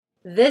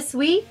This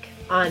week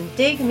on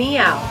Dig Me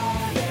Out.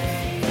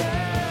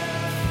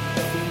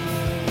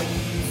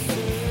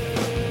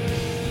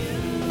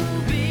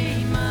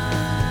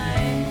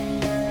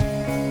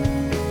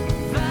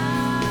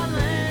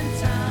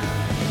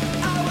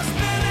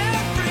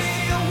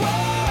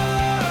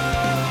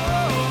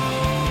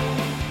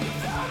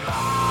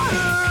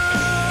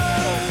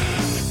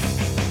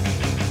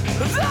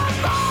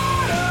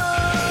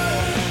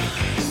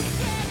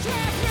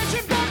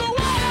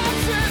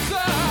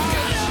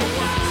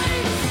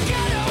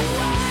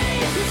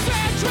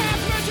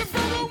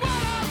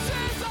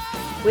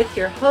 With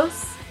your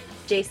hosts,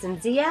 Jason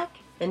Ziak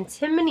and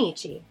Tim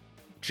Minichi.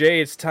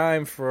 Jay, it's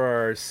time for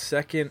our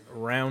second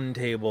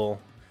roundtable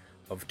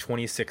of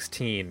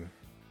 2016.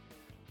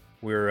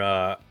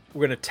 We're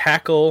going to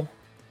tackle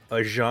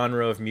a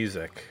genre of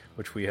music,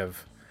 which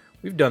we've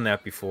done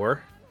that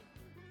before.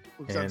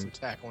 We've done some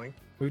tackling.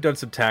 We've done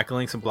some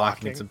tackling, some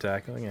blocking and some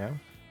tackling,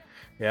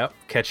 yeah,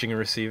 catching and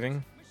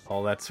receiving,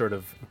 all that sort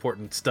of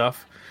important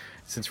stuff.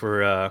 Since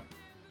we're,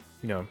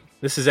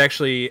 this is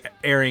actually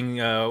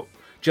airing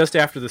just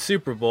after the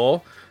Super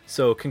Bowl,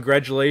 so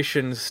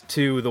congratulations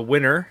to the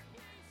winner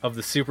of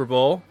the Super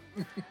Bowl,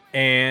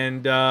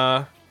 and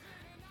enjoy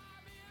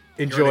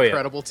You're an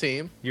incredible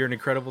team. You're an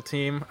incredible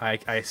team.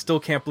 I still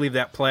can't believe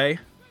that play.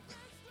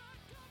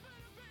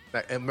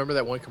 And remember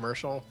that one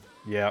commercial?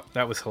 Yeah,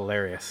 that was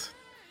hilarious.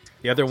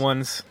 The other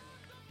ones,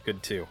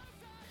 good too.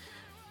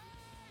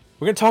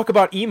 We're going to talk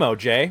about emo,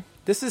 Jay.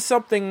 This is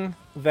something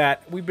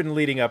that we've been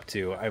leading up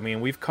to. I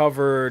mean, we've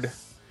covered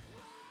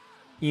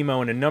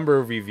emo in a number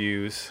of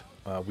reviews.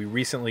 We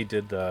recently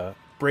did the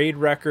Braid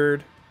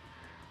record.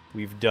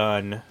 We've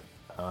done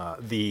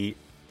the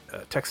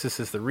Texas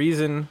is the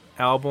Reason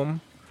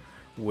album,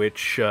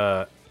 which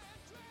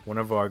one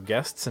of our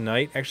guests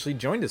tonight actually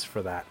joined us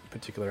for that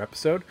particular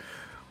episode.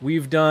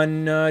 We've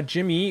done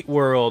Jimmy Eat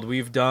World.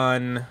 We've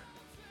done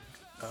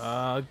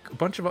a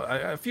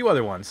few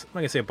other ones. I'm not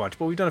going to say a bunch,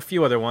 but we've done a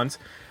few other ones.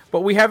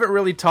 But we haven't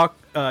really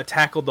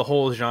tackled the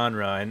whole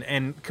genre.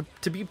 And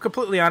to be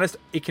completely honest,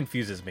 it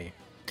confuses me.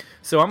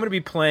 So I'm going to be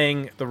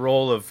playing the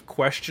role of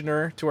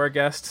questioner to our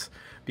guests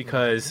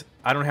because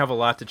I don't have a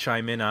lot to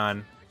chime in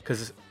on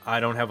because I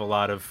don't have a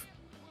lot of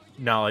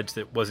knowledge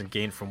that wasn't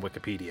gained from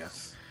Wikipedia.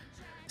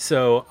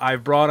 So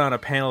I've brought on a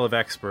panel of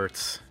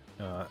experts,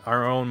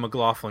 our own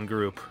McLaughlin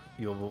group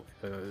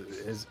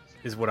is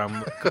what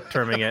I'm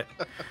terming it,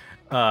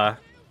 for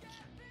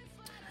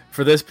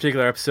this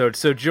particular episode.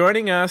 So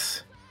joining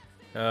us,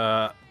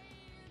 a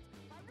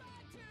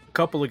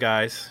couple of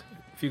guys.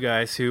 Few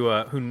guys who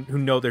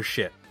know their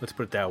shit. Let's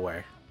put it that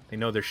way. They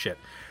know their shit.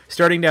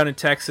 Starting down in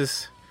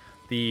Texas,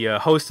 the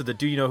host of the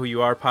Do You Know Who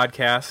You Are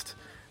podcast,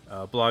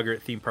 blogger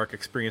at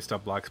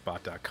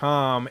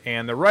themeparkexperience.blogspot.com,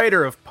 and the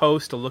writer of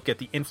Post, a look at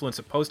the influence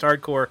of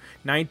post-hardcore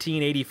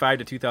 1985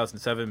 to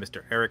 2007,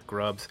 Mr. Eric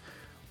Grubbs.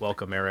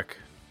 Welcome, Eric.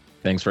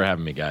 Thanks for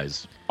having me,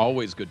 guys.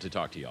 Always good to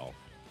talk to y'all.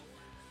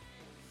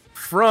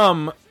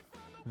 From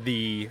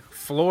the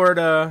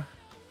Florida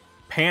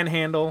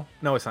Panhandle.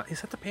 No, it's not.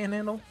 Is that the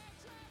Panhandle?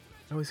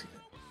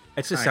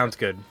 It just sounds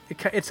good.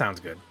 It sounds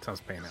good. It sounds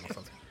panhandle.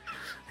 Sounds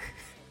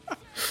good.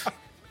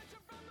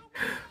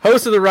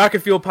 Host of the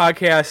Rocket Fuel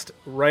Podcast,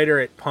 writer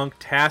at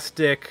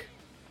Punktastic,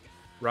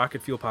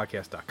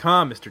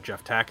 rocketfuelpodcast.com, Mr.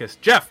 Jeff Takis.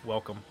 Jeff,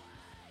 welcome.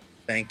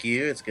 Thank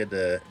you. It's good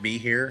to be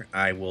here.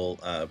 I will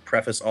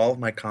preface all of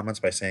my comments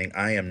by saying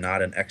I am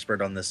not an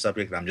expert on this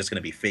subject. I'm just going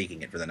to be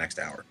faking it for the next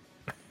hour.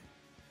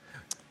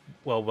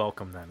 Well,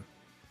 welcome then.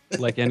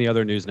 Like any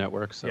other news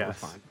network, so yes, we're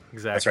fine.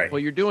 Exactly. That's right. Well,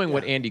 you're doing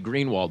what Andy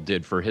Greenwald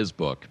did for his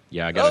book.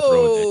 Yeah, I got to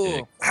throw in that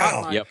dig.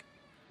 Wow. Yep.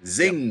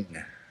 Zing.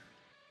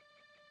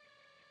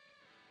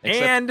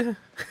 Except- And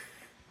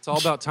It's all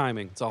about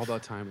timing. It's all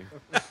about timing.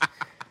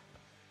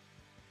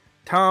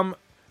 Tom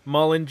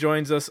Mullen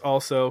joins us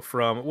also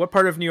from what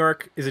part of New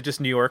York? Is it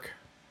just New York?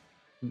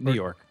 New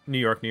York. New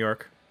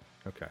York.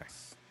 Okay.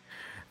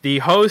 The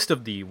host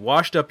of the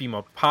Washed Up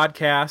Emo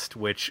podcast,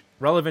 which,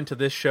 relevant to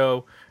this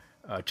show,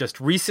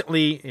 just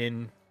recently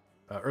in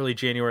early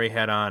January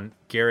had on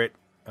Garrett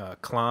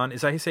Klon. Is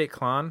that how you say it,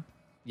 Klon?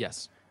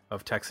 Yes.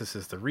 Of Texas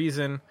is the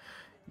Reason.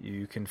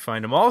 You can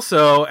find him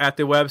also at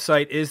the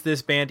website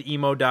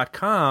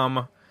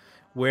isthisbandemo.com,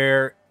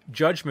 where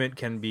judgment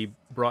can be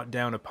brought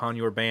down upon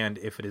your band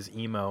if it is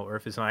emo or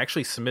if it's not. I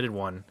actually submitted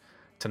one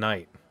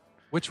tonight.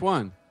 Which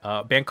one?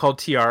 A band called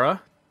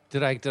Tiara.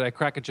 Did I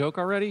crack a joke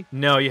already?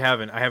 No, you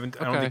haven't. I don't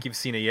Okay. think you've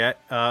seen it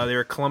yet. They're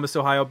a Columbus,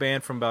 Ohio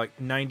band from about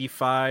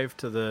 95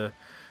 to the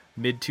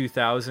mid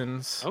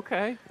 2000s.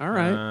 Okay. All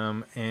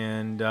right.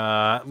 And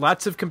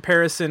lots of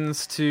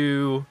comparisons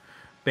to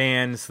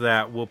bands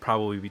that we'll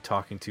probably be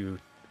talking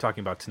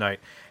about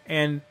tonight.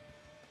 And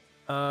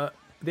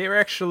they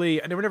were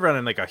never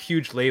on like a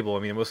huge label. I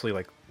mean, mostly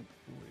like,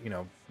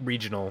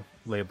 regional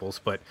labels,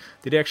 but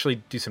they'd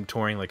actually do some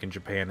touring like in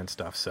Japan and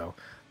stuff. So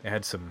they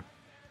had some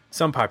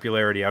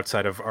popularity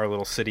outside of our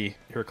little city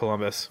here,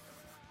 Columbus.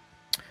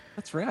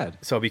 That's rad.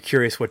 So I'll be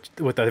curious what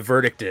the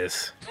verdict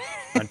is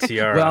on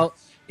Tiara. Well,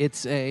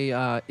 It's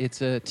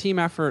a team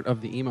effort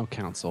of the Emo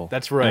Council.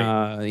 That's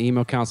right. The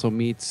Emo Council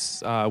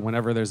meets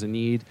whenever there's a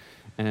need,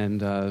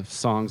 and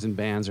songs and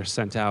bands are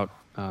sent out.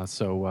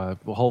 So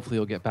hopefully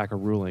you'll get back a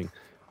ruling.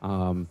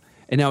 And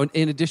now,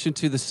 in addition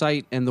to the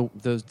site and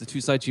the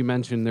two sites you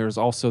mentioned, there's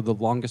also the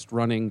longest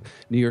running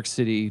New York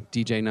City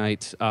DJ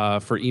night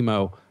for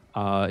emo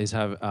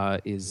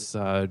is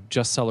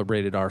just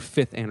celebrated our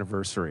 5th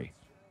anniversary.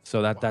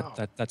 So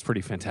that's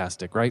pretty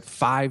fantastic, right?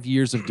 5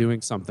 years of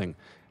doing something.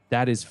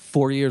 That is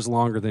 4 years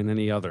longer than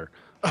any other.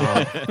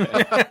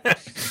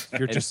 If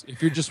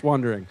you're just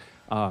wondering.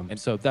 And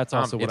so that's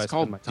also what I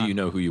spend my time. Do you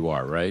know who you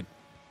are, right?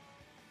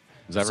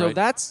 Is that right?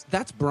 So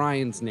that's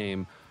Brian's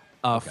name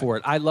for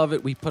it. I love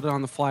it. We put it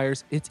on the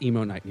flyers. It's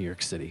Emo Night New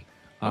York City.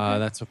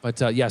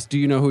 Yes, Do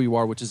You Know Who You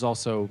Are, which is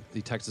also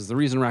the Texas The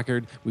Reason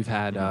record. We've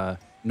had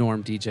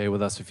Norm DJ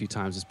with us a few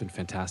times. It's been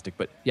fantastic.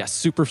 But yeah,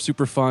 super,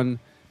 super fun.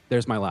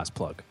 There's my last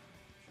plug.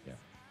 Yeah.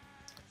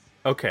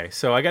 Okay,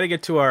 so I got to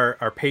get to our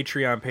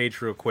Patreon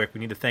page real quick. We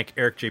need to thank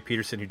Eric J.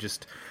 Peterson, who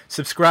just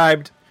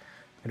subscribed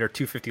at our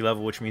 250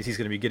 level, which means he's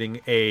going to be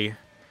getting a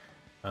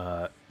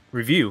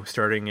review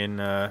starting in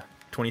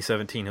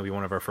 2017. He'll be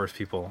one of our first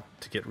people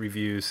to get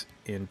reviews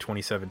in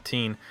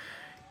 2017.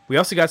 We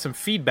also got some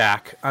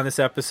feedback on this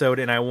episode,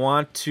 and I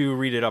want to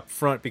read it up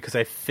front because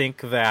I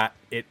think that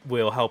it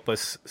will help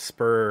us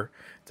spur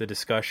the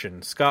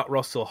discussion. Scott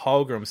Russell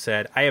Hallgrim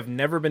said, I have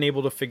never been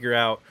able to figure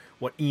out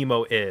what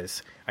emo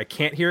is. I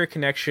can't hear a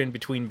connection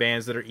between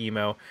bands that are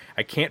emo.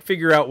 I can't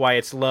figure out why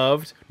it's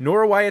loved,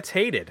 nor why it's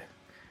hated.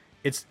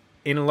 It's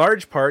in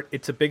large part,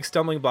 it's a big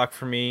stumbling block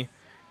for me.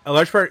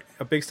 A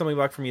big stumbling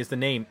block for me is the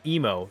name,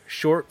 emo,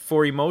 short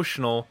for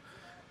emotional,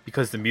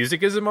 because the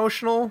music is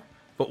emotional,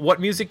 but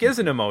what music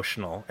isn't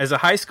emotional? As a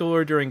high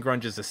schooler during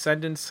grunge's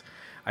ascendance,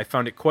 I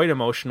found it quite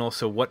emotional,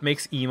 so what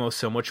makes emo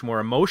so much more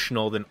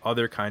emotional than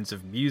other kinds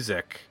of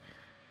music?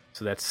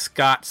 So that's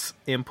Scott's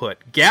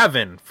input.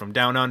 Gavin from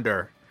Down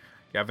Under,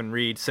 Gavin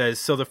Reed says,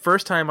 so the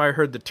first time I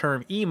heard the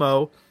term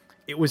emo,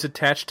 it was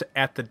attached to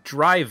At the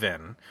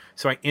Drive-In,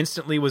 so I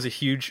instantly was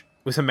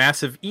a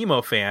massive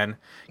emo fan,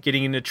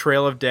 getting into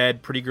Trail of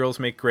Dead, Pretty Girls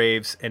Make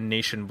Graves, and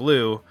Nation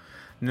Blue.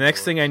 The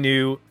next thing I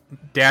knew,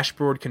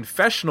 Dashboard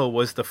Confessional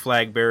was the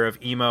flag bearer of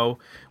emo,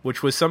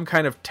 which was some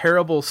kind of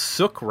terrible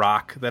sook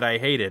rock that I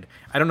hated.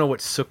 I don't know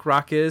what sook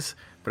rock is,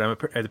 but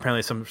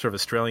apparently some sort of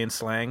Australian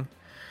slang.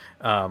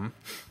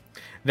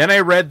 Then I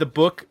read the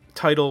book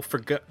title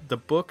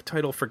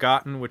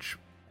Forgotten, which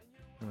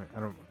I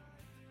don't.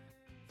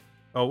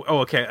 Oh,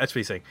 okay, that's what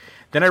he's saying.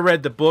 Then I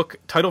read the book,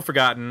 title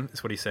Forgotten,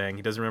 is what he's saying.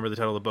 He doesn't remember the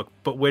title of the book,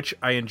 but which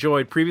I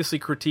enjoyed, previously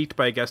critiqued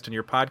by a guest on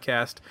your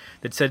podcast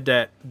that said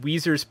that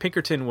Weezer's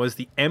Pinkerton was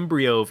the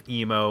embryo of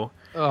emo.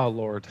 Oh,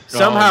 Lord.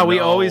 Somehow we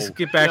always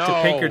get back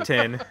to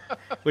Pinkerton,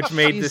 which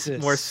made this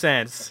more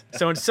sense.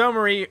 So in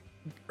summary,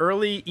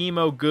 early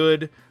emo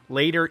good,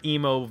 later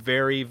emo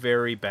very,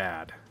 very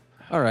bad.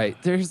 All right,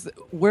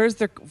 where's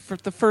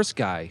the first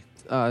guy,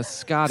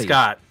 Scotty?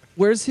 Scott.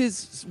 What's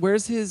his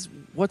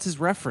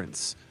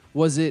reference?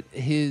 Was it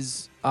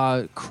his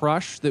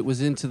crush that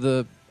was into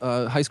the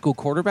high school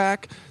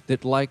quarterback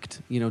that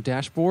liked,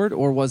 Dashboard,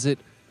 or was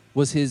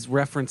his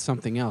reference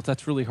something else?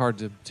 That's really hard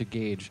to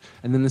gauge.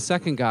 And then the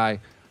second guy,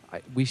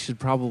 we should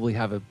probably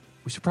have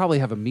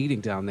a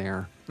meeting down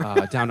there,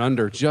 down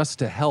under, just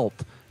to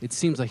help. It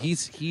seems like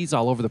he's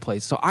all over the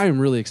place. So I am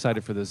really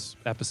excited for this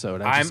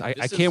episode. I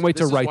can't wait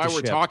to write the ship. This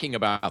is why we're talking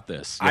about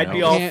this. I'd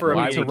be all for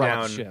a meeting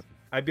down.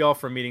 I'd be all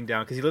for a meeting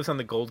down because he lives on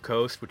the Gold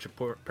Coast, which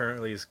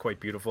apparently is quite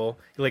beautiful.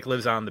 He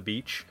lives on the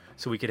beach,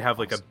 so we could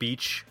have a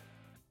beach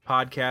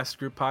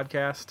group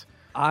podcast.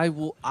 I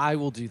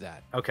will do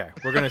that. Okay,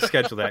 we're gonna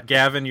schedule that.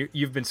 Gavin,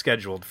 you've been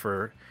scheduled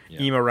for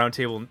Emo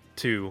Roundtable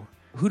 2.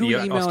 Who do we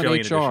email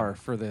in HR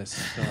for this?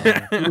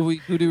 Who do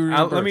we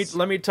reimburse?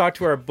 Let me talk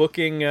to our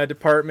booking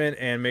department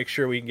and make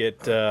sure we can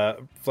get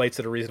flights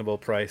at a reasonable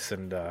price,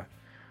 and we'll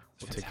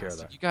take care of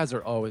that. You guys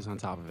are always on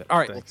top of it. All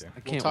right, I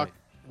can't wait.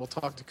 We'll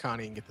talk to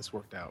Connie and get this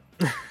worked out.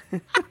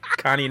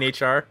 Connie in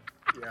HR?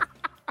 Yeah.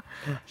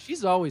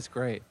 She's always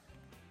great.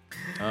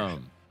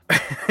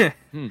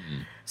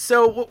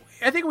 So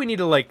I think we need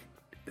to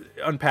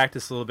unpack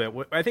this a little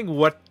bit. I think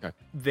what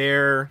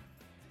they're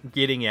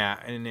getting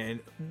at, and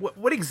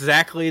what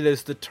exactly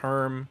does the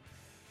term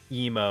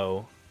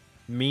emo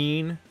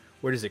mean?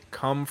 Where does it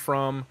come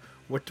from?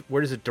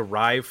 Where does it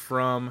derive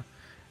from?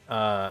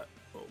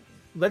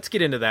 Let's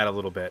get into that a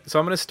little bit. So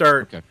I'm going to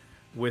start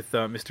with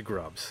Mr.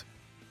 Grubbs.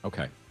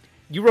 Okay.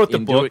 You wrote the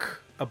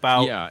book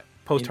about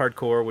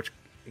post-hardcore, which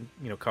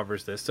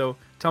covers this. So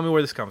tell me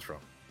where this comes from.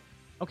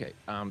 Okay.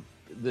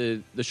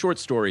 The short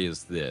story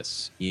is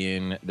this.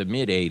 In the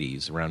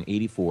mid-'80s, around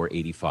 84,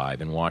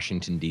 85, in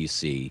Washington,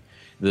 D.C.,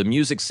 the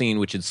music scene,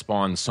 which had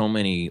spawned so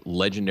many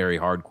legendary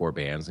hardcore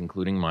bands,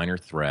 including Minor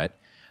Threat,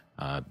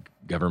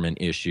 Government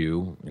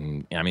Issue,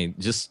 and I mean,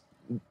 just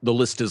the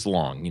list is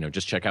long.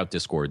 Just check out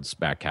Discord's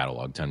back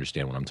catalog to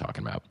understand what I'm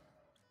talking about.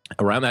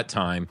 Around that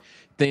time,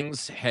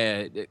 things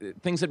had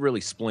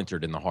really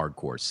splintered in the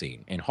hardcore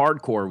scene, and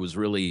hardcore was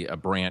really a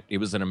brand. It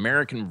was an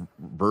American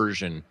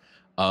version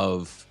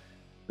of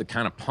the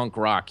kind of punk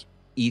rock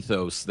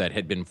ethos that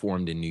had been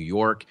formed in New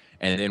York.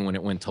 And then when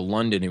it went to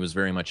London, it was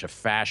very much a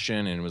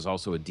fashion, and it was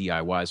also a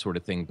DIY sort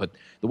of thing. But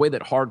the way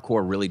that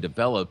hardcore really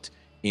developed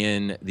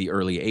in the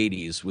early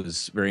 80s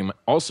was very much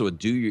also a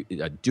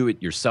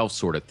do-it-yourself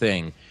sort of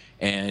thing.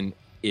 And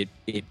it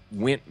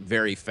went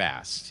very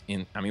fast.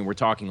 We're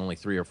talking only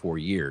 3 or 4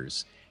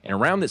 years. And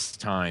around this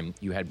time,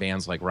 you had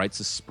bands like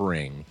Rites of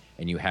Spring,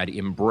 and you had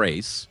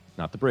Embrace,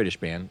 not the British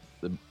band,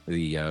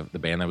 the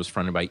band that was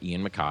fronted by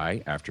Ian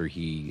MacKaye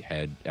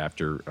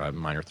after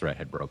Minor Threat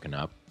had broken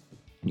up.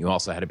 You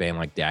also had a band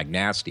like Dag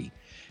Nasty,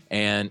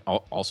 and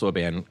also a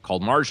band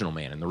called Marginal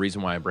Man. And the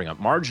reason why I bring up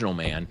Marginal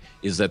Man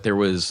is that there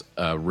was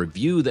a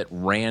review that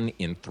ran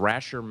in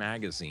Thrasher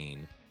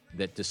magazine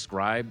that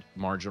described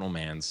Marginal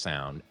Man's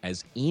sound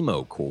as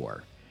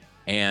emo-core.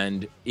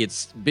 And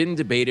it's been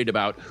debated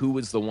about who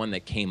was the one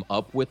that came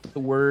up with the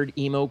word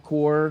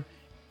emo-core.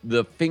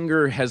 The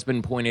finger has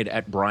been pointed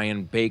at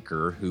Brian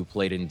Baker, who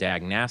played in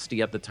Dag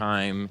Nasty at the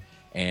time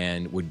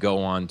and would go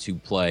on to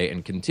play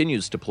and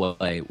continues to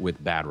play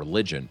with Bad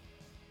Religion.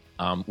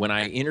 When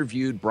I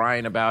interviewed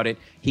Brian about it,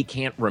 he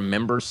can't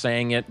remember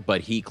saying it,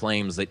 but he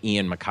claims that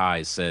Ian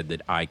MacKaye said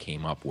that I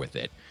came up with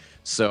it.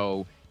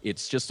 So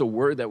it's just a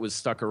word that was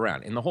stuck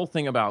around. And the whole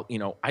thing about,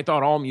 I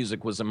thought all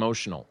music was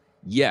emotional.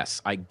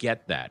 Yes, I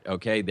get that,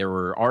 okay? There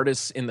were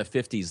artists in the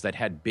 50s that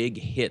had big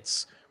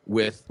hits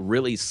with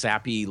really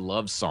sappy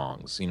love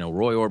songs,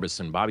 Roy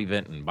Orbison, Bobby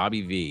Vinton,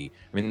 Bobby V.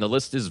 The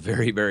list is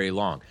very, very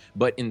long.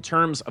 But in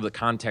terms of the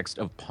context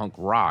of punk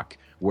rock,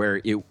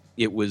 where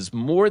it was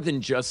more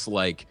than just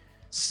like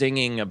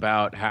singing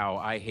about how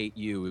I hate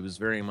you, it was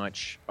very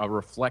much a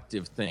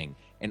reflective thing.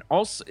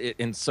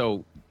 And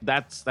so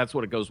that's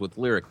what it goes with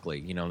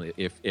lyrically.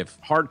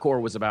 If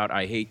hardcore was about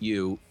I hate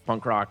you,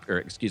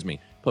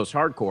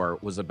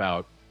 post-hardcore was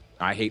about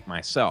I hate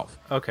myself.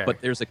 Okay.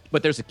 But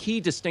there's a key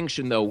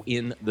distinction though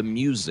in the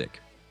music.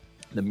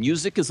 The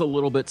music is a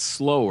little bit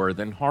slower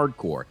than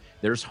hardcore.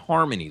 There's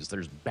harmonies,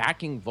 there's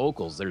backing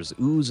vocals, there's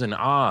oohs and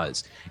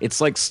ahs. It's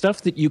like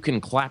stuff that you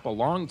can clap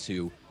along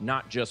to,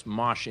 not just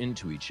mosh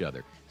into each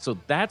other. So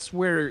that's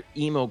where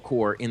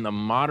emo-core in the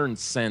modern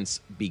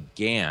sense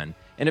began.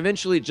 And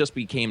eventually it just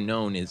became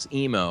known as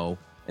emo,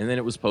 and then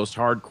it was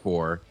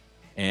post-hardcore.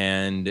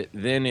 And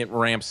then it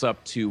ramps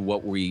up to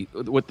what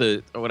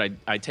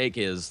I take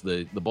is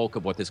the bulk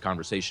of what this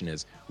conversation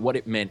is, what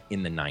it meant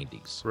in the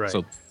 90s. Right.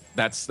 So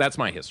that's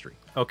my history.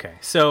 Okay.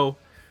 So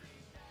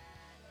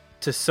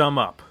to sum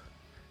up,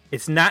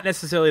 it's not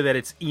necessarily that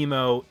it's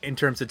emo in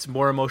terms it's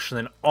more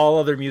emotional than all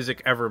other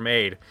music ever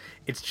made.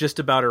 It's just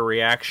about a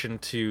reaction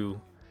to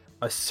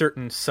a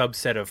certain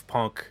subset of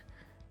punk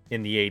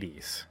in the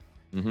 80s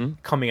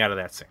coming out of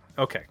that scene.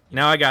 Okay.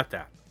 Now I got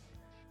that.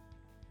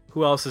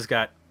 Who else has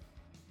got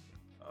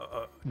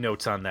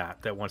notes on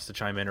that wants to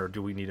chime in, or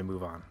do we need to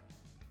move on?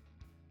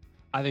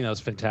 I think that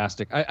was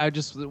fantastic. I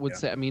just would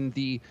say,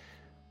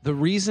 the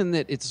reason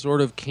that it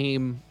sort of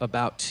came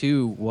about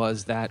too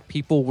was that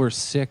people were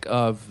sick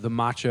of the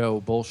macho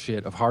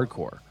bullshit of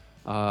hardcore.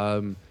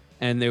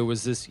 And there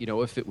was this,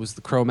 if it was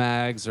the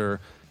Cro-Mags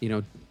or,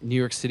 New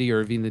York City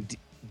or even the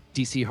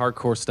DC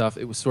hardcore stuff,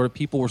 it was sort of,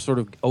 people were sort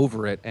of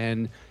over it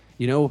and,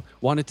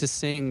 wanted to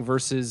sing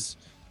versus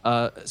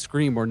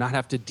scream or not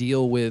have to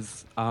deal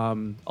with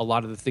a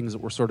lot of the things that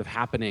were sort of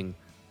happening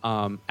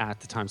at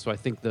the time. So I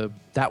think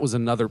that was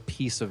another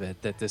piece of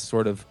it, that this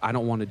sort of, I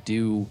don't want to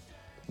do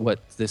what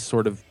this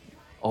sort of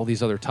all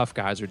these other tough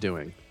guys are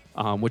doing,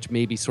 which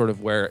may be sort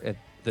of where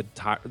the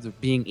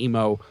being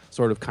emo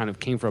sort of kind of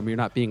came from. You're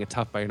not being a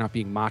tough guy, you're not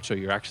being macho,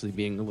 you're actually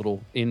being a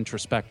little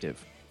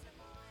introspective,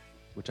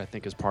 which I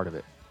think is part of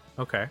it.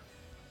 Okay.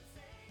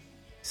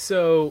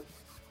 So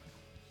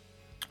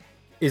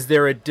is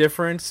there a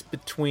difference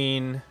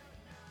between,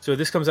 so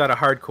this comes out of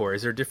hardcore,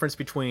 is there a difference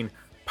between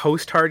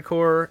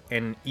post-hardcore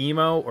and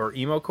emo or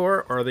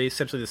emo-core, or are they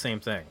essentially the same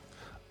thing?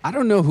 I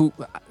don't know who,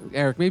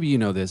 Eric, maybe you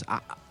know this.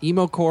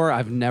 Emo-core,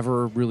 I've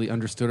never really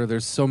understood it.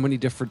 There's so many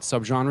different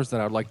subgenres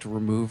that I'd like to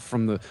remove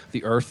from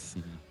the earth,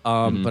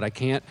 but I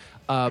can't.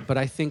 But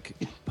I think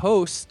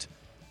post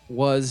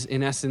was,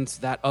 in essence,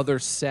 that other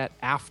set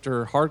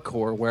after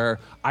hardcore where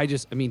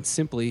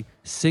simply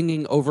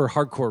singing over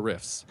hardcore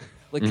riffs.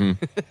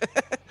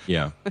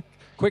 Yeah.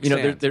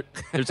 Quicksand.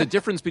 There's a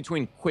difference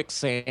between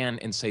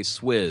Quicksand and, say,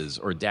 Swizz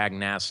or Dag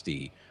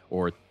Nasty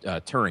or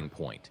Turing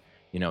Point,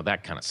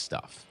 that kind of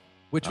stuff.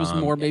 Which was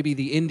more maybe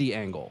the indie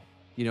angle.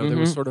 There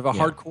was sort of a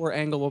hardcore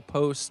angle of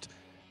post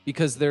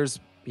because there's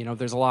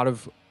a lot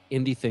of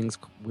indie things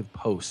with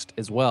post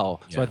as well.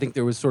 So I think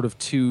there was sort of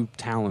two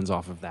talons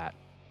off of that.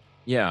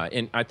 Yeah,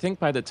 and I think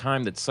by the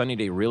time that Sunny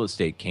Day Real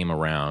Estate came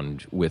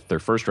around with their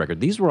first record,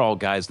 these were all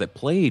guys that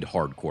played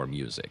hardcore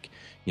music,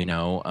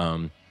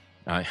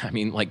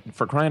 like,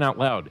 for crying out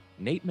loud,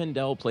 Nate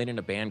Mendel played in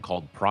a band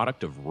called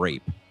Product of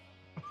Rape.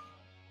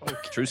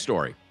 True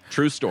story.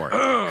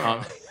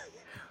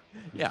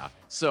 Yeah.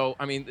 So,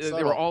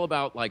 they were all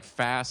about like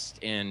fast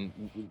and,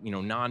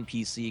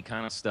 non-PC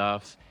kind of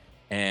stuff.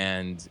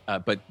 And,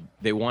 but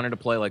they wanted to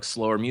play like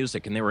slower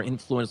music, and they were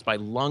influenced by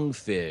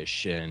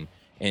Lungfish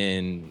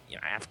and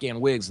Afghan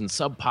Wigs and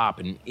Sub Pop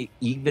and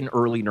even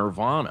early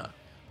Nirvana.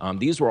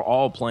 These were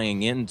all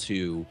playing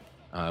into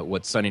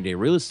what Sunny Day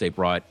Real Estate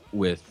brought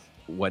with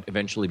what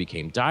eventually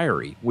became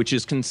Diary, which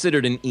is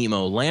considered an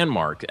emo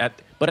landmark.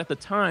 But at the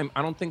time,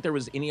 I don't think there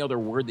was any other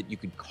word that you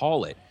could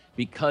call it,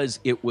 because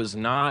it was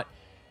not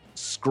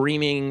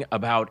screaming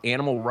about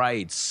animal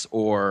rights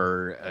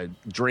or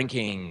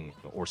drinking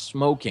or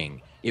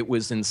smoking. It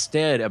was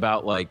instead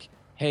about like,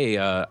 hey,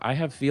 I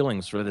have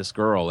feelings for this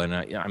girl, and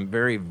I'm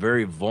very,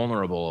 very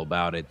vulnerable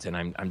about it, and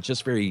I'm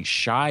just very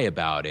shy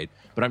about it,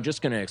 but I'm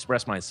just going to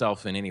express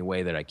myself in any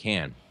way that I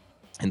can.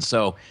 And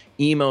so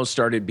emo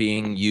started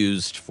being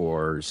used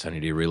for Sunny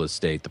Day Real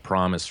Estate, The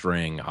Promised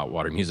Ring, Hot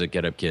Water Music,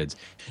 Get Up Kids.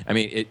 I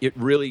mean, it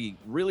really,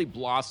 really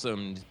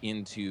blossomed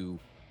into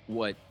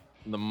what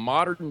the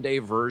modern day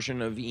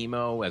version of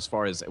emo, as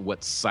far as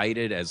what's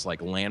cited as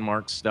like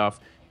landmark stuff,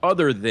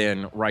 other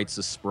than Rites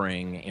of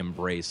Spring,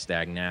 Embrace,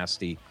 Stag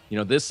Nasty.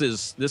 This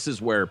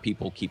is where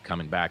people keep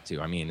coming back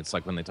to. I mean, it's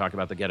like when they talk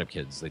about the Get Up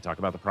Kids, they talk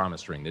about The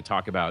Promised Ring, they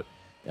talk about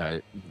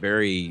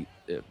very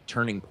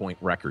turning point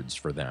records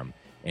for them.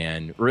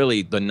 And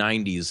really, the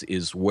 90s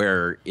is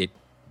where it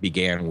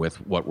began with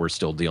what we're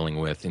still dealing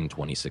with in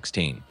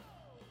 2016.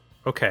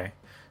 Okay.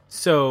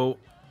 So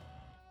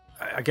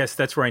I guess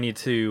that's where I need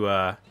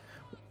to,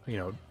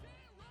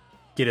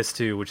 get us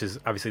to, which is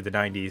obviously the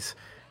 90s.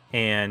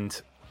 And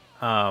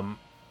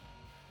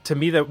to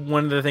me, that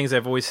one of the things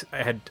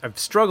I've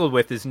struggled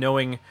with is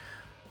knowing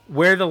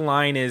where the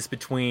line is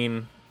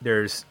between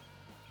there's,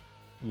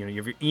 you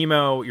have your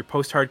emo, your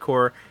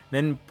post-hardcore,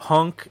 then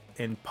punk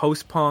and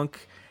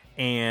post-punk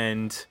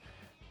and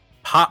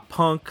pop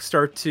punk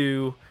start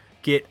to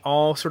get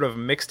all sort of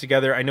mixed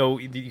together. I know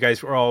you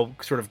guys were all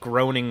sort of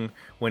groaning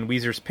when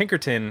Weezer's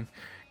Pinkerton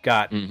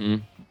got,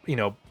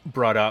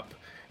 brought up.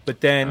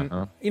 But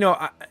then,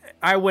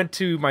 I went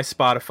to my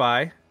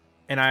Spotify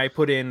and I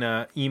put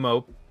in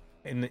emo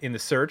in the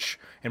search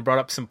and brought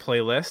up some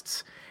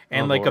playlists.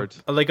 And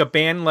a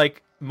band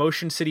like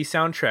Motion City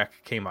Soundtrack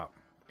came up,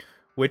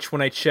 which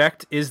when I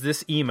checked, is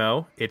this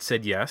emo? It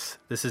said, yes,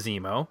 this is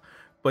emo.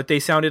 But they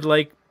sounded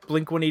like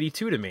Blink-182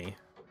 to me.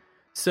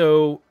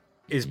 So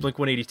is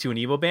Blink-182 an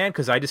emo band?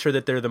 Because I just heard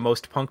that they're the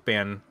most punk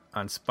band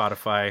on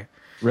Spotify.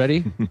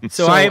 Ready?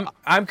 So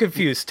I'm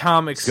confused.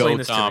 Tom, explain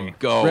this to me.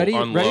 Go. Ready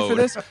Unload. for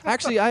this?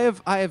 Actually, I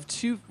have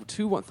two.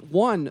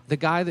 One, the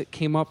guy that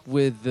came up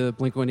with the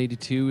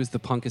Blink-182 is the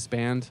punkest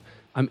band.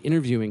 I'm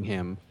interviewing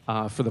him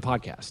for the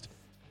podcast,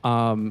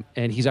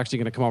 and he's actually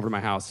going to come over to my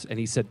house. And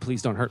he said,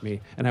 "Please don't hurt me,"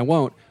 and I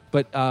won't.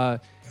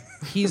 But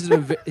he's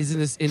an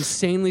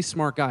insanely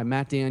smart guy,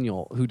 Matt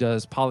Daniel, who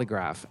does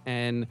Polygraph,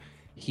 and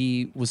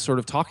he was sort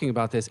of talking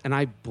about this, and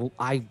I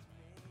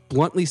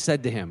bluntly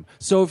said to him,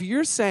 so if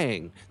you're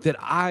saying that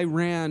I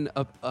ran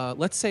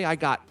let's say I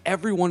got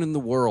everyone in the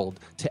world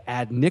to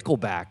add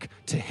Nickelback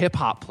to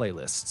hip-hop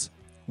playlists,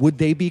 would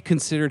they be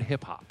considered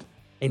hip-hop?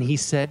 And he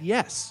said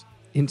yes.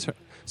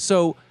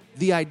 So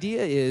the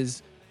idea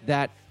is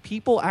that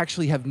people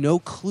actually have no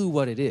clue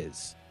what it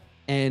is.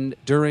 And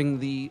during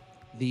the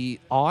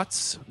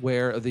aughts,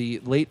 where the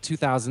late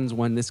 2000s,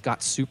 when this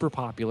got super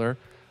popular,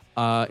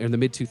 in the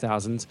mid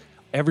 2000s,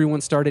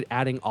 everyone started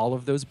adding all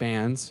of those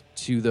bands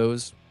to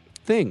those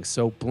things.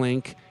 So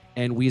Blink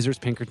and Weezer's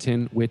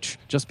Pinkerton, which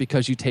just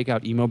because you take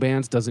out emo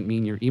bands doesn't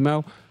mean you're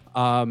emo.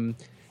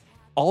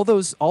 All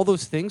those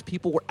things,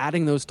 people were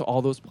adding those to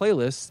all those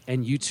playlists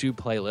and YouTube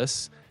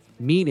playlists,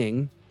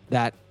 meaning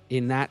that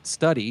in that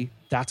study,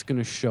 that's going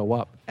to show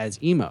up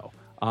as emo.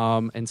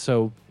 And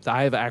so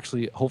I have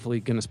actually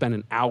hopefully going to spend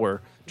an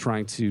hour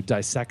trying to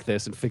dissect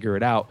this and figure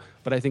it out.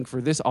 But I think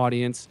for this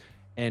audience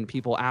and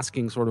people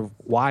asking sort of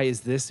why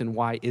is this and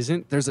why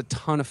isn't, there's a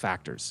ton of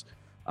factors.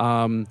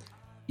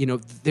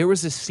 There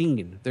was a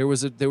scene. There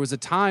was a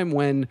time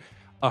when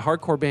a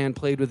hardcore band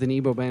played with an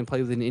emo band,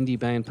 played with an indie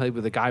band, played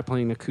with a guy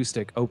playing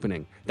acoustic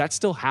opening. That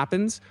still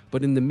happens,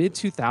 but in the mid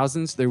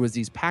 2000s, there was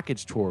these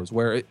package tours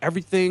where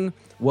everything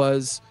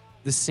was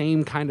the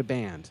same kind of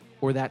band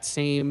or that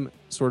same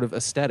sort of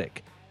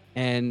aesthetic.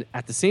 And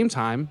at the same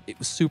time, it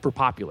was super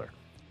popular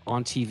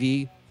on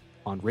TV,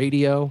 on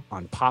radio,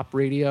 on pop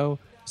radio.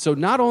 So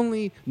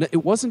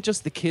it wasn't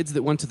just the kids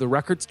that went to the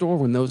record store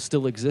when those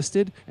still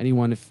existed.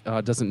 Anyone if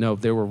doesn't know,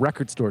 there were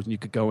record stores and you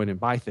could go in and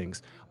buy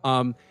things.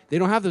 They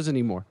don't have those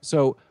anymore.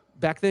 So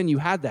back then you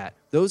had that.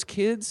 Those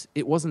kids,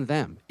 it wasn't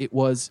them. It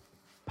was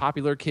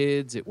popular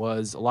kids. It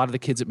was a lot of the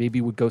kids that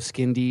maybe would go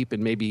skin deep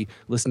and maybe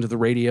listen to the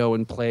radio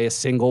and play a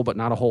single but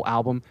not a whole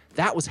album.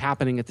 That was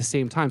happening at the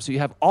same time. So you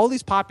have all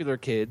these popular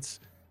kids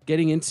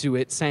getting into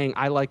it, saying,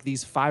 I like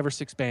these 5 or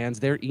 6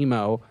 bands, they're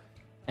emo.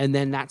 And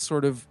then that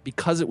sort of,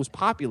 because it was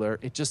popular,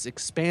 it just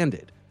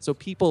expanded. So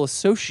people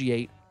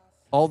associate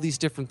all these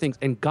different things.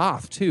 And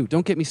goth, too.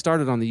 Don't get me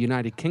started on the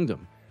United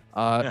Kingdom.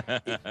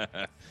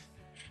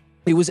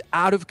 It was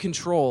out of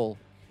control,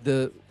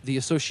 the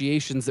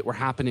associations that were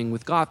happening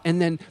with goth. And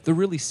then the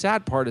really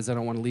sad part is, I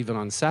don't want to leave it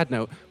on a sad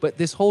note, but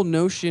this whole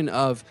notion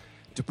of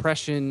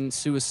depression,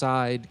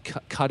 suicide,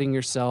 cutting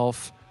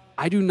yourself,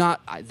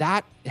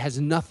 that has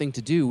nothing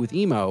to do with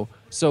emo.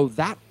 So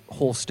that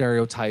whole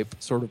stereotype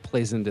sort of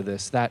plays into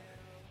this, that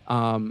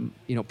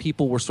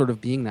people were sort of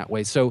being that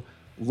way. So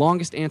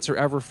longest answer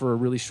ever for a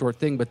really short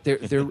thing, but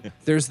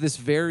there's this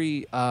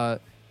very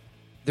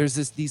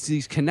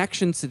these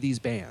connections to these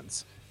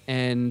bands,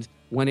 and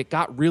when it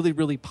got really,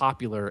 really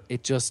popular,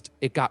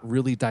 it got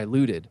really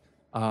diluted,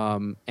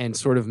 and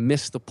sort of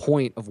missed the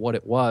point of what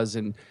it was.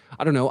 And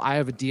I don't know, I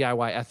have a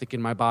DIY ethic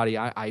in my body.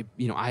 I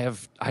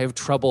have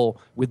trouble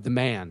with the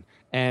man,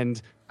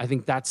 and I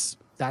think that's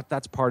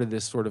part of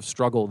this sort of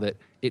struggle, that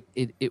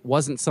it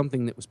wasn't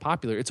something that was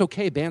popular. It's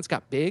okay, bands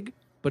got big,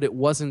 but it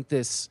wasn't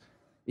this,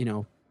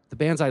 the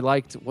bands I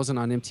liked wasn't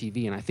on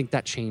MTV, and I think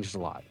that changed a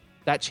lot.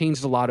 That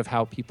changed a lot of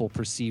how people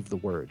perceive the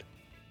word.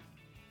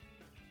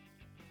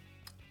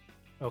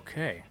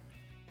 Okay.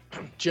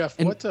 Jeff,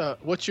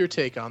 what's your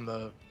take on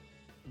the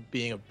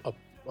being a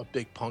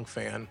big punk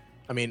fan?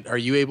 I mean, are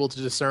you able to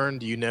discern?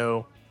 Do you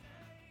know,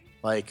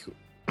 like,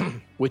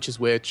 which is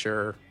which,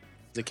 or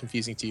is it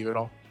confusing to you at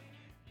all?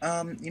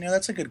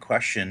 That's a good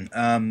question.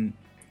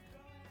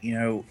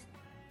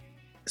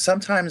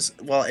 Sometimes,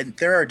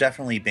 there are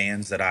definitely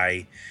bands that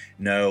I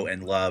know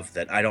and love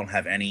that I don't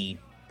have any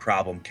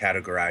problem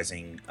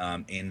categorizing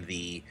in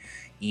the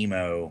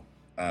emo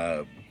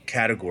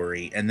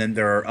category. And then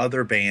there are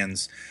other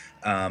bands,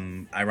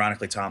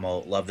 ironically, Tom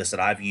will love this, that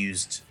I've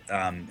used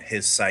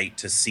his site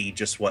to see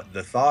just what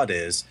the thought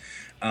is.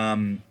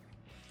 And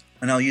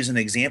I'll use an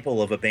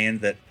example of a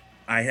band that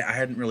I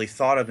hadn't really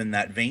thought of in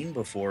that vein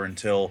before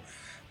until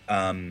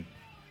typing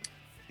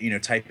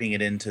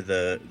it into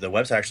the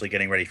website, actually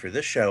getting ready for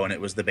this show, and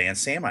it was the band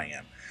Sam I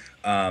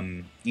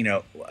Am.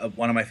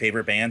 One of my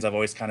favorite bands. I've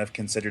always kind of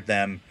considered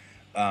them,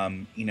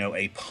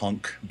 a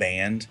punk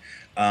band.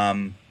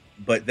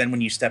 But then when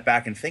you step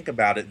back and think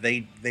about it,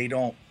 they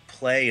don't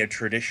play a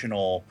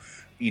traditional,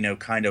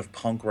 kind of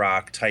punk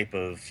rock type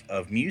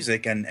of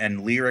music,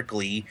 and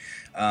lyrically,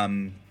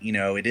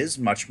 it is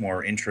much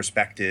more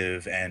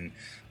introspective and,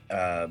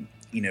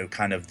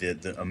 kind of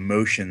the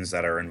emotions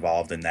that are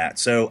involved in that.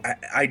 So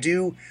I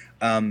do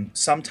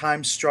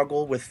sometimes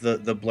struggle with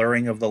the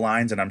blurring of the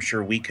lines, and I'm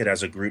sure we could,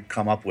 as a group,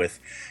 come up with,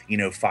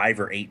 5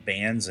 or 8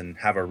 bands and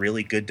have a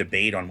really good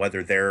debate on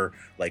whether they're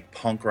like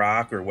punk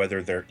rock or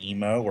whether they're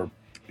emo or,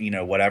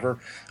 whatever.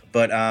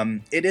 But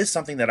it is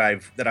something that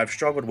I've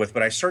struggled with,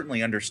 but I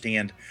certainly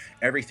understand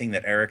everything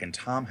that Eric and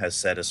Tom has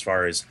said as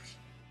far as,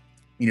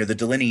 the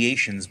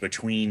delineations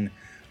between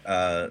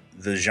the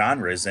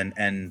genres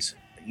and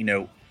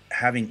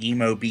having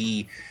emo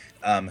be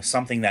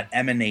something that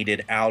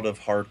emanated out of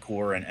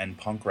hardcore and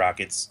punk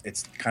rock. It's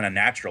kind of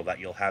natural that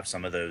you'll have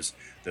some of those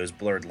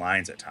blurred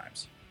lines at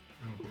times.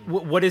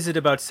 What is it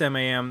about Sam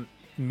I Am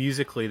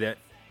musically that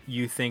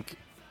you think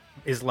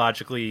is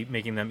logically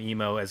making them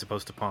emo as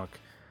opposed to punk?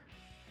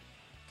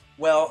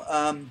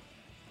 Well,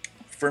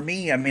 for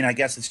me, I mean, I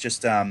guess it's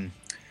just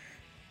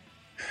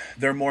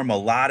they're more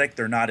melodic.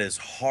 They're not as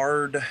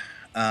hard.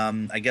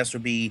 I guess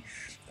would be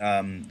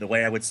the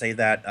way I would say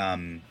that.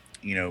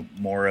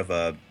 More of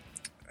a,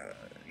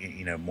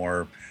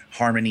 more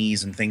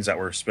harmonies and things that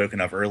were spoken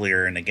of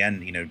earlier. And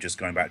again, just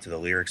going back to the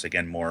lyrics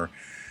again, more,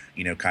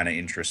 kind of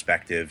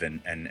introspective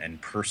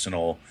and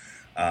personal,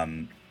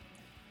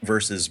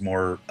 versus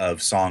more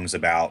of songs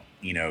about,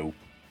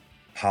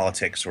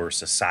 politics or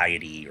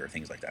society or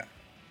things like that.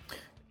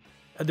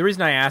 The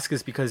reason I ask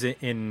is because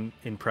in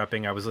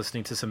prepping, I was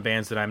listening to some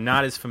bands that I'm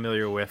not as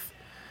familiar with.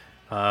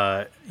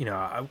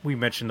 We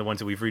mentioned the ones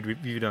that we've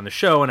reviewed on the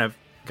show, and I've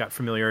got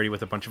familiarity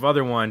with a bunch of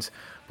other ones,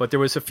 but there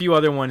was a few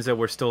other ones that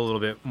were still a little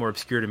bit more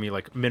obscure to me,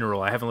 like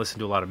Mineral. I haven't listened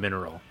to a lot of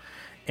Mineral,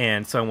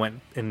 and so I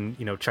went and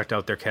checked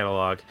out their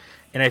catalog.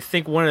 And I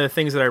think one of the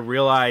things that I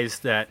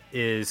realized that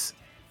is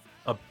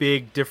a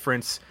big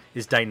difference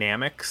is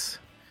dynamics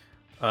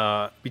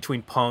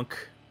between punk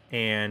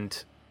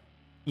and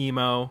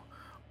emo,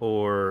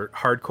 or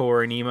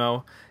hardcore and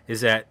emo,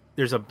 is that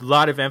there's a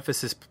lot of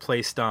emphasis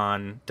placed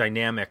on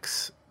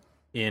dynamics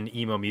in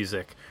emo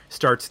music.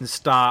 Starts and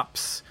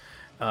stops,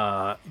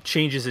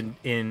 changes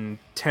in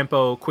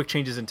tempo, quick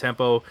changes in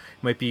tempo.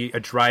 Might be a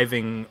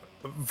driving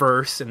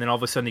verse, and then all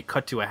of a sudden they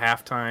cut to a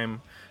halftime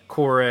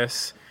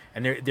chorus.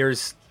 And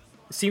there's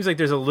it seems like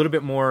there's a little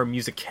bit more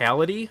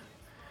musicality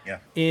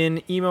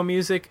in emo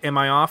music. Am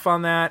I off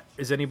on that?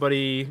 Does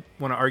anybody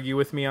want to argue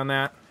with me on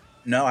that?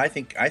 No, I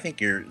think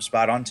you're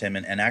spot on, Tim.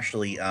 And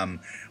actually,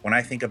 when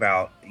I think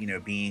about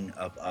being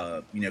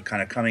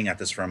kind of coming at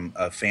this from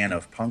a fan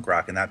of punk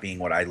rock, and that being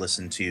what I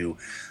listened to,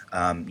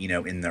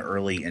 in the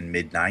early and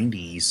mid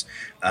 '90s,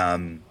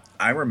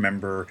 I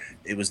remember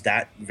it was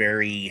that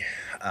very,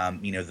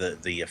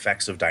 the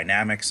effects of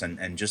dynamics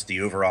and just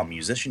the overall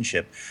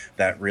musicianship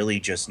that really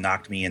just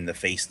knocked me in the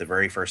face the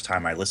very first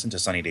time I listened to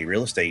Sunny Day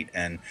Real Estate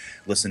and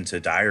listened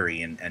to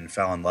Diary and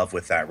fell in love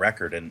with that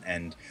record.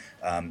 And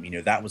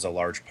that was a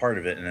large part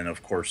of it. And then,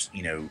 of course,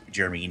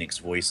 Jeremy Enig's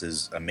voice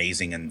is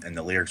amazing and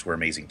the lyrics were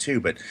amazing too.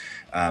 But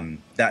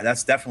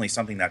that's definitely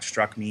something that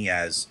struck me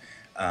as,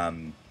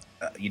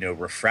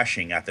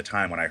 refreshing at the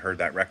time when I heard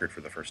that record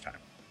for the first time.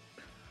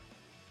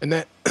 And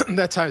that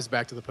that ties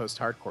back to the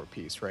post-hardcore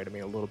piece, right? I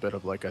mean, a little bit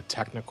of like a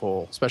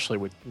technical, especially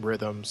with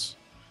rhythms,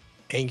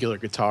 angular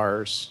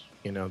guitars.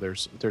 You know,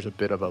 there's a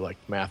bit of a like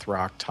math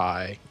rock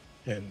tie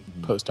and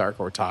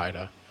post-hardcore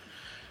tie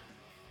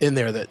in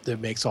there that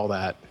makes all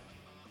that.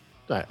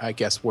 I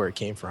guess where it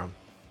came from,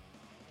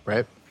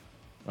 right?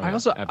 I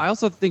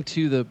also think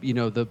too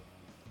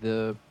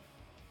the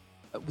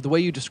way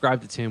you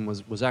described it, Tim,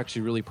 was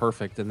actually really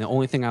perfect. And the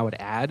only thing I would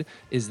add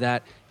is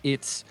that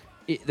it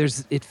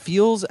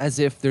feels as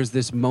if there's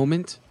this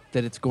moment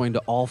that it's going to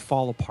all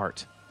fall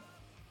apart,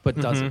 but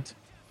doesn't.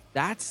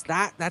 That's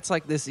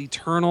like this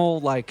eternal,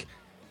 like,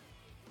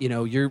 you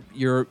know, you're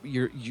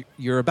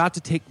about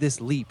to take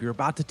this leap, you're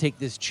about to take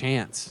this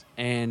chance,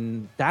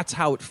 and that's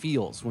how it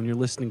feels when you're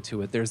listening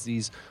to it. There's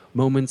these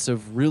moments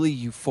of really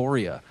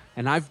euphoria,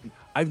 and I've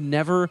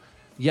never.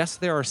 Yes,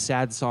 there are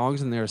sad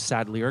songs and there are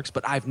sad lyrics,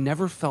 but I've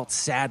never felt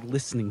sad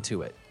listening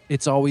to it.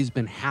 It's always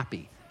been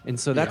happy. And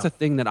so that's a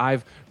thing that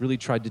I've really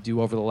tried to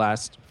do over the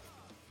last,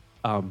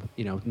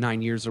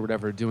 9 years or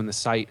whatever, doing the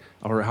site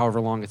or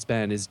however long it's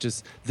been, is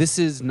just, this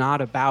is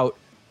not about,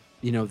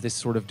 this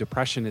sort of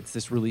depression.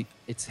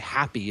 It's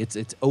happy.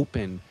 It's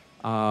open.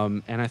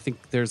 And I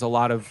think there's a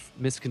lot of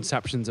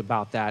misconceptions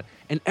about that.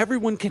 And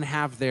everyone can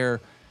have their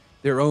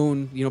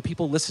own,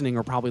 people listening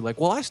are probably like,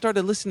 well, I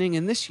started listening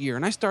in this year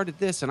and I started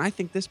this and I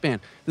think this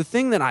band. The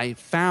thing that I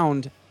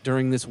found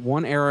during this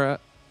one era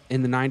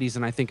in the 90s,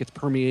 and I think it's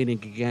permeating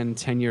again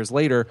 10 years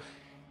later,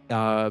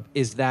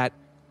 is that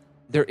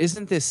there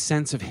isn't this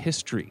sense of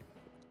history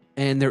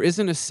and there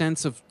isn't a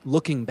sense of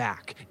looking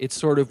back. It's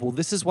sort of, well,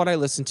 this is what I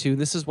listen to,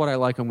 this is what I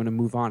like, I'm going to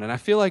move on. And I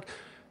feel like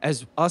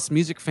as us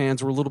music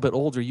fans were a little bit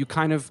older, you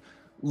kind of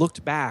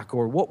looked back,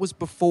 or what was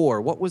before,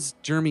 what was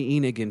Jeremy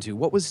Enig into,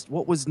 what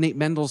was Nate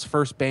Mendel's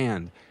first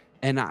band.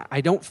 And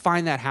I don't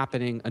find that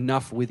happening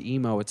enough with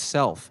emo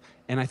itself.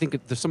 And I think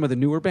some of the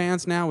newer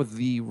bands now with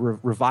the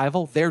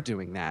revival, they're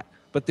doing that.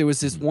 But there was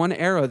this one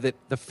era that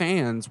the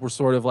fans were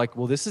sort of like,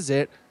 well, this is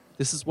it,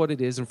 this is what it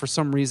is. And for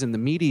some reason the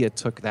media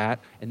took that,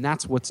 and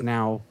that's what's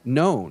now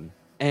known.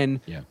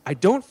 And I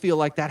don't feel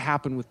like that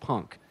happened with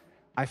punk.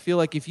 I feel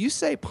like if you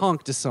say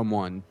punk to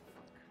someone,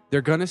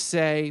 they're going to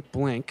say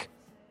Blink,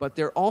 but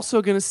they're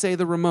also going to say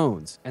the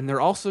Ramones, and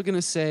they're also going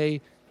to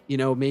say,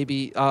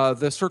 maybe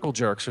the Circle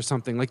Jerks or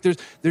something. Like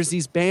there's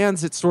these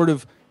bands that sort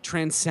of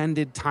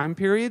transcended time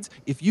periods.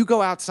 If you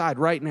go outside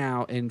right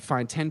now and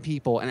find 10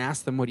 people and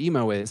ask them what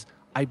emo is,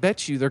 I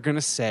bet you they're going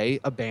to say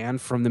a band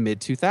from the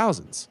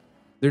mid-2000s.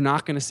 They're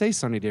not going to say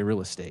Sunny Day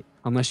Real Estate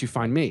unless you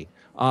find me.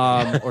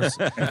 I'll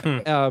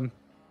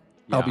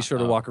be sure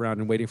to walk around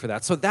and waiting for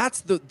that. So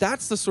that's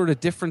the sort of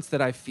difference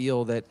that I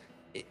feel that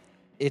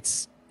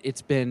it's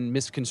been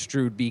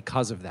misconstrued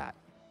because of that.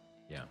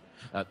 Yeah.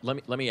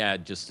 Let me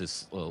add just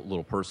this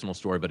little personal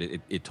story, but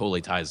it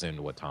totally ties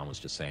into what Tom was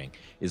just saying,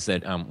 is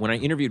that when I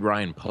interviewed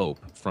Ryan Pope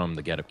from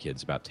the Get Up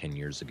Kids about 10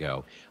 years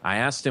ago, I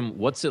asked him,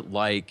 what's it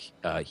like,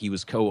 he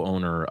was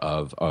co-owner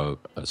of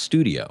a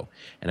studio,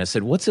 and I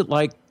said, what's it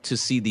like to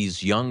see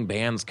these young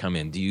bands come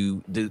in?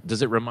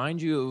 Does it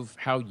remind you of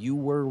how you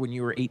were when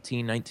you were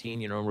 18,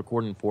 19,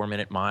 recording 4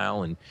 Minute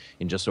Mile and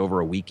in just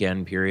over a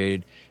weekend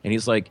period? And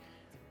he's like,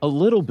 a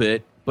little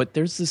bit, but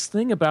there's this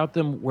thing about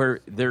them where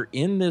they're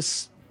in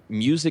this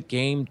music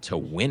game to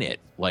win it.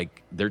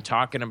 Like, they're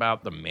talking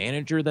about the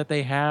manager that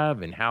they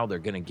have and how they're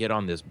going to get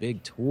on this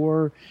big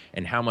tour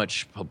and how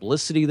much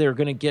publicity they're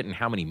going to get and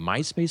how many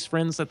MySpace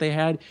friends that they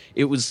had.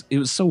 It was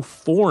so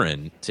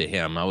foreign to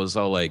him. I was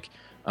all like,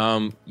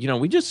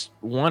 we just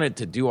wanted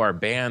to do our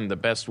band the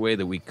best way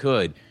that we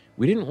could.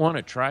 We didn't want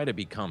to try to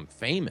become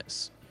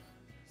famous.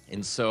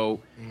 And so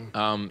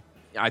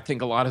I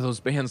think a lot of those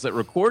bands that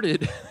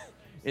recorded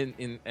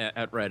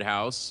at Red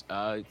House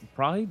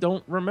probably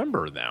don't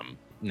remember them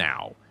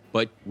now,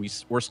 but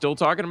we're still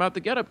talking about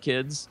the Get Up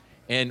Kids.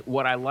 And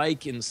what I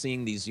like in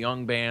seeing these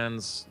young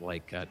bands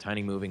like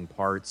Tiny Moving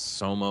Parts,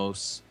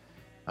 Somos,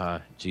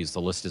 the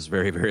list is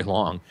very, very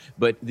long,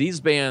 but these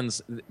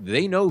bands,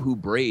 they know who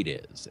Braid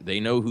is,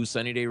 they know who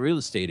Sunny Day Real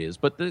Estate is,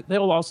 but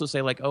they'll also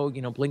say like, oh,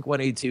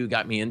 Blink-182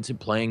 got me into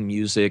playing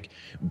music,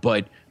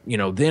 but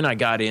then I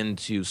got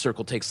into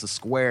Circle Takes the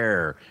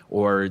Square,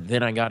 or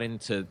then I got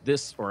into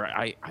this, or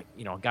I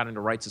got into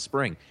Rites of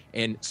Spring.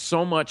 And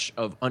so much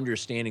of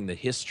understanding the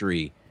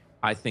history,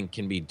 I think,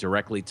 can be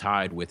directly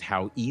tied with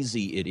how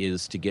easy it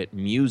is to get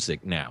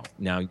music now.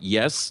 Now,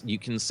 yes, you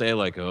can say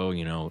like, oh,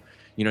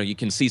 you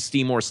can see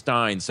Seymour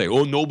Stein say,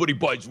 oh, nobody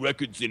buys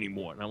records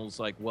anymore. And I was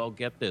like, well,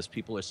 get this.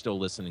 People are still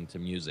listening to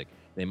music.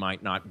 They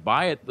might not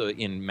buy it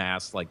in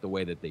mass like the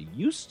way that they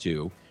used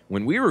to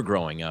when we were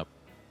growing up,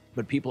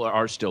 but people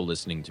are still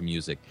listening to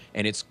music.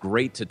 And it's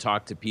great to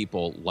talk to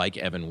people like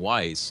Evan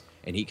Weiss,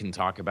 and he can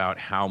talk about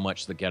how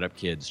much the Get Up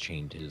Kids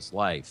changed his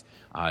life,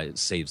 it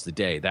saves the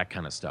day, that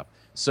kind of stuff.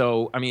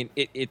 So, I mean,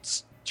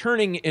 it's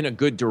turning in a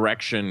good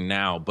direction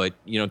now. But,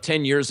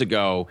 10 years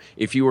ago,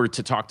 if you were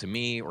to talk to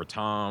me or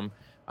Tom,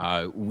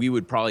 we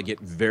would probably get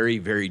very,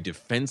 very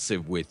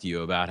defensive with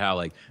you about how,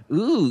 like,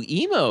 ooh,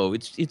 emo,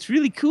 it's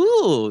really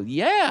cool.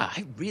 Yeah,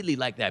 I really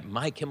like that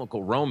My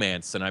Chemical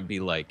Romance. And I'd be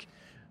like,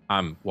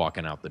 I'm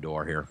walking out the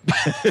door here.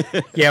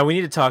 Yeah, we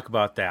need to talk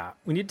about that.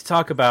 We need to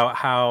talk about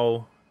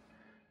how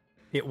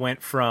it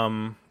went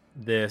from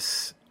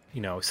this,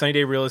 Sunny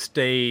Day Real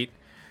Estate,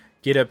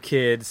 Get Up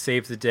Kids,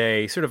 Save the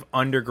Day, sort of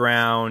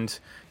underground.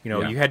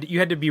 Yeah. You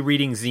had to be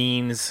reading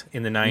zines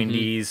in the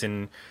 90s,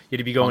 and you had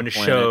to be going Punk to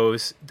Planet.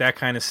 shows, that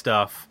kind of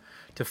stuff,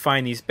 to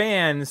find these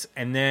bands.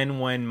 And then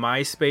when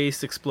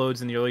MySpace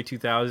explodes in the early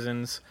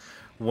 2000s,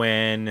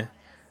 when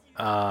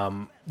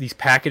these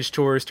package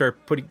tours start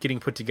getting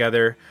put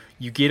together,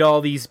 you get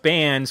all these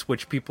bands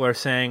which people are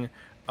saying,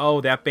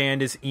 oh, that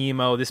band is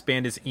emo, this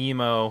band is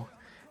emo,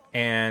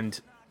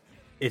 and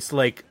it's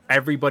like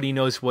everybody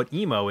knows what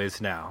emo is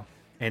now.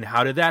 And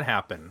how did that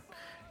happen?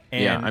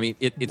 And yeah, I mean,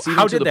 it's even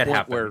how to did the that point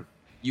happen? where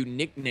you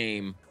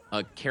nickname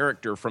a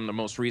character from the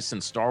most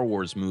recent Star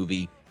Wars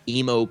movie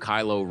Emo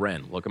Kylo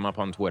Ren. Look him up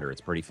on Twitter.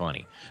 It's pretty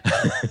funny.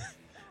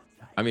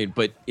 I mean,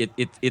 but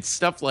it's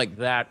stuff like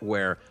that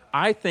where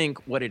I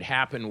think what had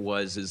happened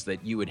is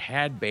that you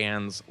had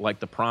bands like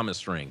the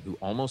Promise Ring who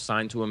almost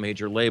signed to a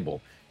major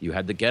label. You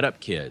had the Get Up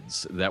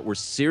Kids that were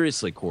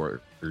seriously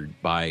courted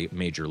by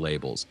major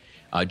labels.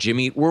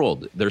 Jimmy Eat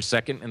World, their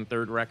second and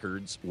third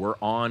records were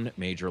on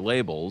major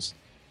labels.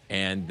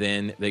 And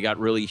then they got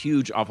really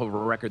huge off of a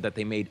record that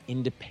they made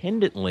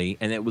independently,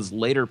 and it was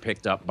later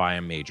picked up by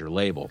a major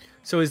label.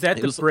 So is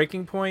that the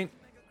breaking point?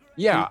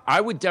 Yeah,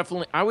 I would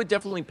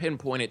definitely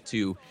pinpoint it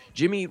to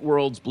Jimmy Eat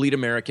World's Bleed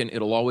American.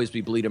 It'll always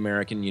be Bleed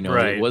American.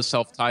 Right. It was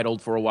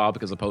self-titled for a while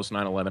because of post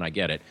 9/11. I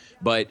get it,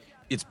 but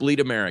it's Bleed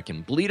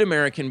American. Bleed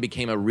American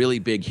became a really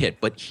big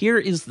hit. But here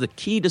is the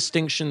key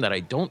distinction that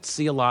I don't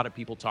see a lot of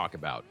people talk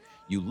about.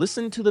 You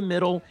listen to the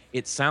middle;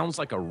 it sounds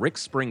like a Rick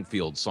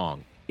Springfield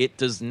song. It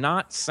does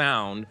not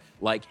sound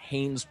like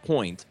Haynes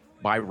Point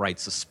by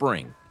Rites of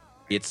Spring.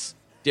 It's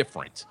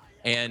different.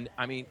 And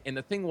I mean, and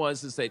the thing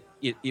is that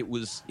it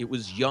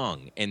was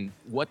young. And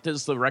what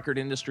does the record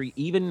industry,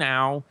 even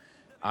now,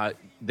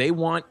 they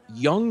want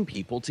young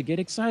people to get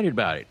excited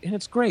about it. And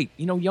it's great.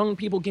 Young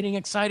people getting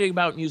excited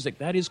about music,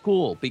 that is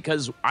cool,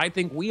 because I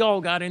think we all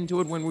got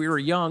into it when we were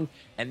young.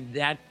 And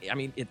that, I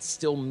mean, it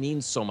still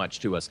means so much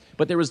to us.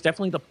 But there was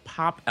definitely the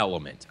pop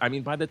element. I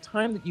mean, by the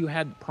time that you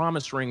had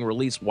Promise Ring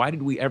released, Why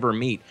Did We Ever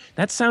Meet?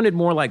 That sounded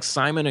more like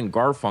Simon and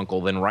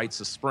Garfunkel than Rites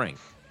of Spring.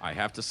 I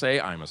have to say,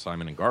 I'm a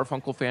Simon and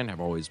Garfunkel fan, have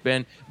always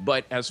been.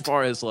 But as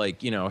far as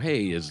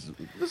hey,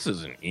 this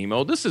isn't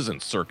emo, this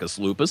isn't Circus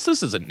Lupus,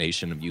 this isn't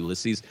Nation of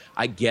Ulysses,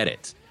 I get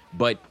it.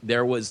 But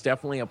there was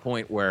definitely a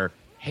point where,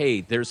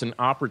 hey, there's an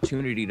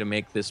opportunity to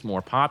make this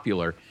more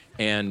popular.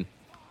 And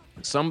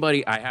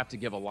somebody I have to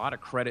give a lot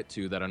of credit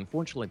to that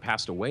unfortunately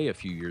passed away a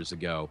few years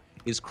ago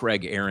is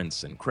Craig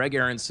Aronson. Craig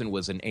Aronson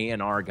was an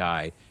A&R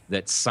guy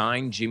that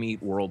signed Jimmy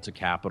Eat World to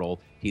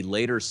Capitol. He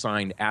later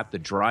signed At the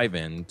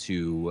Drive-In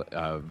to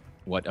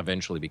what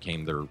eventually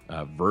became their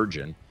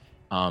Virgin.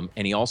 And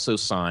he also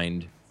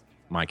signed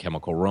My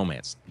Chemical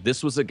Romance.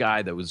 This was a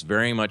guy that was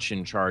very much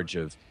in charge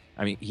of,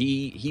 I mean,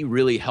 he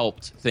really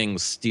helped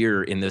things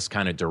steer in this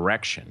kind of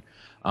direction.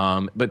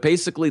 But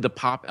basically the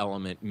pop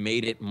element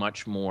made it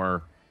much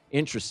more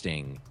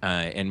interesting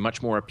and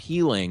much more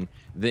appealing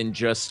than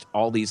just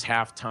all these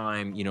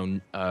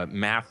halftime,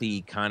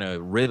 mathy kind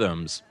of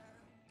rhythms.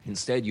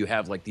 Instead, you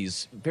have like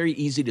these very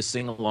easy to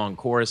sing along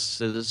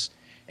choruses.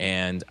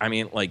 And I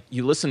mean, like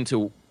you listen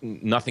to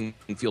Nothing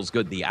Feels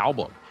Good, the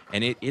album,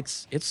 and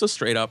it's a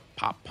straight up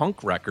pop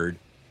punk record,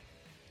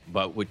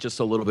 but with just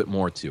a little bit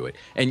more to it.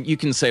 And you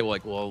can say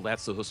well,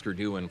 that's the Husker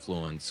Du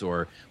influence,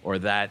 or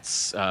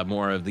that's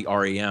more of the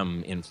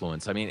REM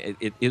influence. I mean,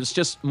 it was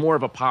just more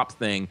of a pop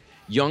thing.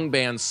 Young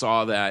bands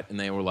saw that and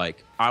they were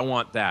like, I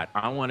want that.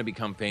 I want to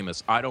become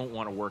famous. I don't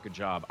want to work a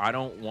job. I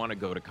don't want to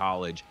go to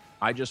college.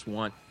 I just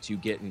want to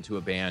get into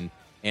a band.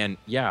 And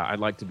yeah, I'd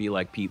like to be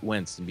like Pete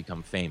Wentz and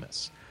become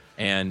famous.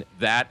 And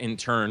that in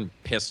turn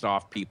pissed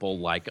off people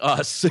like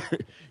us,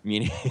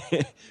 meaning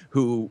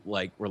who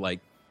were like,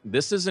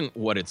 this isn't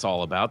what it's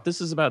all about.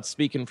 This is about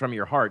speaking from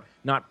your heart,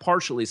 not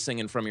partially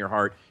singing from your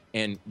heart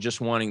and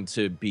just wanting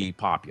to be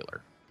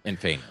popular and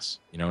famous.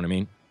 You know what I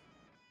mean?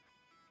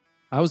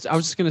 I was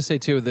just going to say,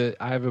 too, that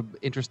I have an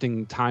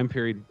interesting time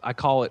period. I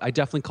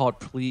definitely call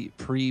it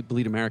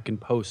pre-Bleed American,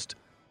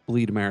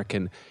 post-Bleed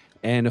American.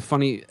 And a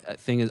funny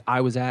thing is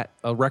I was at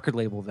a record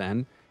label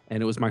then,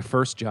 and it was my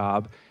first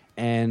job.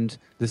 And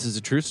this is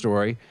a true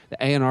story. The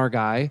A&R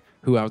guy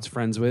who I was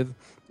friends with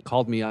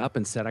called me up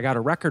and said, I got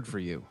a record for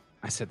you.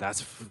 I said,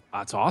 that's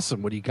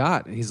awesome. What do you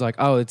got? And he's like,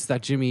 oh, it's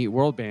that Jimmy Eat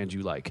World band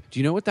you like.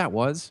 Do you know what that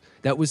was?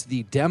 That was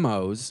the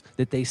demos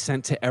that they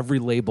sent to every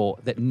label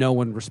that no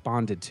one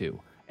responded to.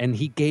 And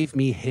he gave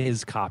me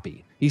his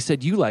copy. He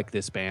said, you like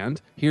this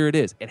band? Here it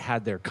is. It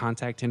had their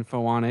contact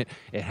info on it.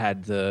 It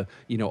had the,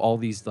 all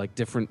these like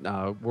different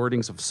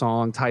wordings of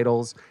song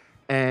titles.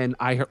 And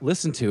I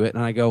listened to it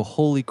and I go,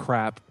 holy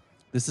crap,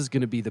 this is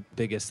going to be the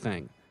biggest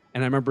thing.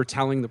 And I remember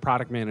telling the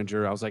product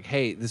manager, I was like,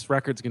 hey, this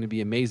record's going to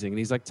be amazing. And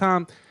he's like,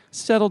 Tom,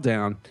 settle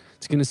down.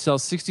 It's going to sell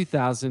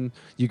 60,000.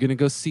 You're going to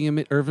go see him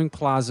at Irving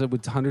Plaza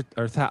with 100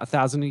 or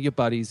 1,000 of your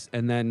buddies.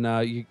 And then,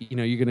 you're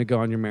going to go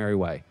on your merry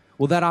way.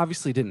 Well, that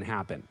obviously didn't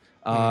happen.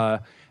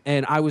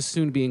 And I was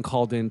soon being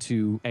called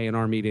into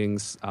A&R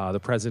meetings. The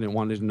president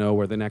wanted to know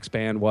where the next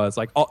band was.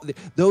 Like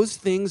those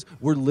things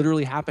were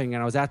literally happening,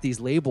 and I was at these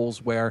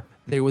labels where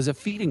there was a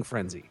feeding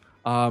frenzy.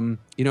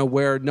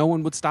 Where no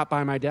one would stop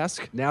by my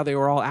desk. Now they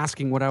were all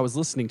asking what I was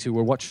listening to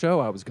or what show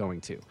I was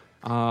going to.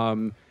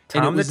 Tom the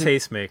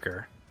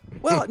Tastemaker.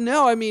 Well,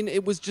 no, I mean,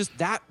 it was just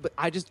that. But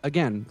I just,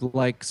 again,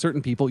 like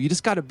certain people, you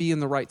just got to be in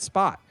the right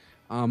spot,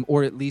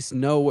 or at least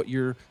know what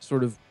you're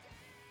sort of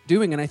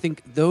doing. And I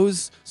think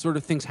those sort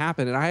of things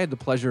happen. And I had the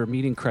pleasure of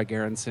meeting Craig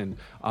Aronson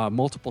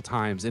multiple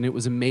times, and it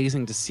was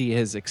amazing to see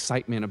his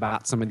excitement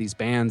about some of these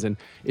bands. And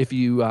if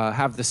you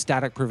have the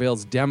Static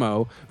Prevails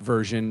demo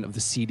version of the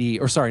CD,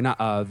 or sorry, not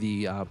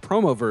the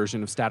promo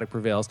version of Static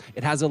Prevails,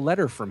 it has a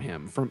letter from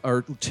him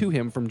to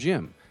him from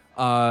Jim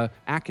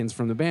Atkins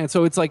from the band.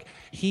 So it's like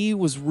he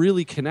was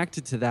really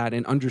connected to that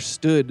and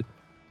understood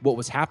what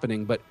was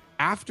happening. But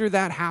after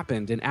that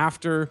happened, and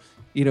after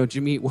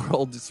Jimmy Eat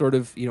World sort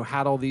of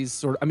had all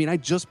these I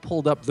just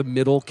pulled up the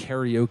middle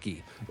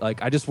karaoke.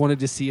 Like I just wanted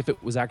to see if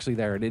it was actually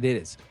there, and it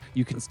is.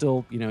 You can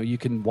still you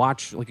can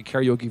watch like a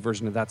karaoke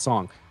version of that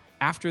song.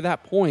 After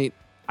that point,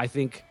 I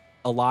think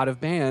a lot of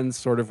bands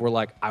sort of were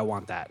like, I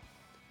want that.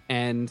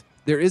 And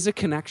there is a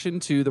connection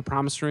to the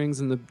Promise Rings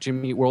and the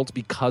Jimmy Eat Worlds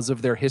because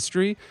of their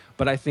history,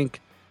 but I think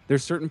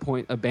there's certain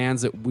point of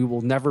bands that we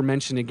will never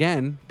mention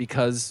again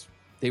because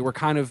they were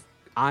kind of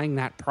eyeing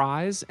that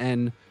prize,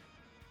 and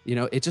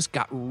it just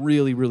got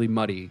really, really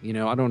muddy.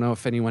 I don't know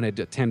if anyone had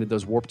attended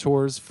those Warped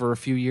Tours for a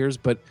few years,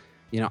 but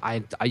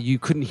you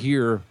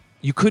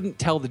couldn't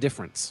tell the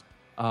difference.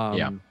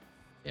 Yeah,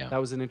 that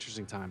was an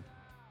interesting time.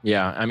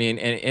 Yeah, I mean,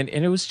 and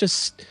it was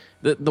just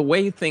the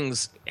way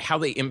things, how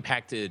they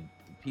impacted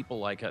people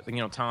like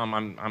Tom.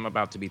 I'm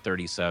about to be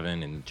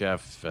 37, and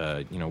Jeff.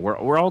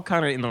 We're all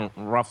kind of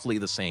in roughly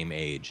the same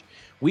age.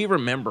 We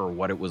remember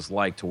what it was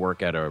like to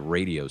work at a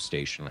radio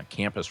station, a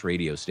campus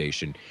radio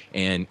station,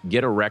 and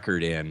get a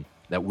record in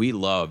that we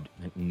loved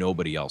that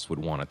nobody else would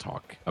want to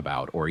talk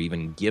about or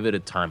even give it a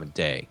time of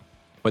day.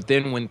 But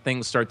then when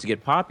things start to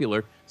get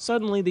popular,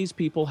 suddenly these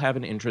people have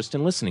an interest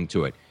in listening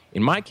to it.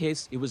 In my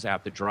case, it was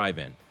At the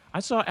Drive-In.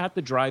 I saw At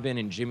the Drive-In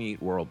and Jimmy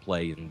Eat World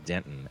play in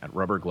Denton at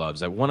Rubber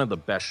Gloves at one of the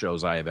best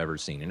shows I have ever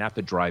seen. And At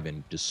the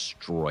Drive-In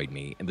destroyed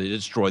me, and they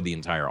destroyed the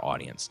entire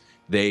audience.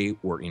 They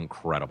were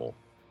incredible.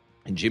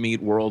 And Jimmy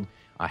Eat World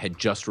had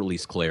just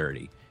released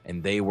Clarity,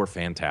 and they were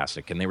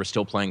fantastic. And they were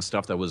still playing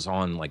stuff that was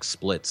on like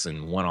splits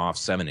and one-off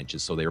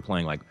 7-inches. So they were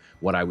playing like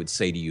What I Would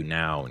Say to You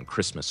Now and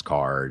Christmas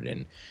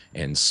Card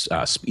and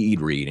Speed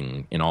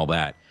Reading and all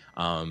that.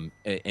 And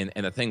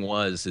the thing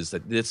is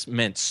that this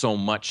meant so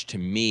much to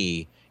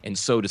me. And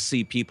so to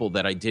see people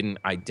that I didn't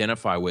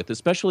identify with,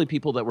 especially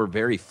people that were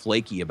very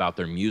flaky about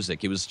their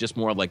music, it was just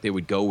more like they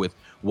would go with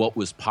what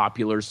was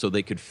popular so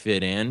they could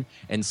fit in.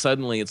 And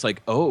suddenly it's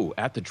like, oh,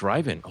 At the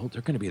Drive-In, oh,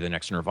 they're going to be the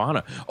next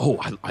Nirvana. Oh,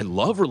 I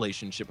love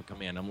Relationship of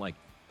Command. I'm like,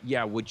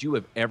 yeah, would you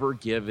have ever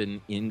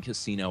given In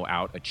Casino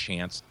Out a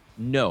chance?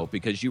 No,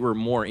 because you were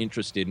more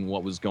interested in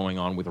what was going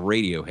on with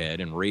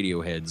Radiohead and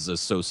Radiohead's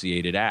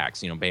associated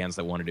acts, bands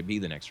that wanted to be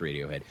the next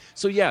Radiohead.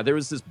 So yeah, there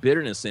was this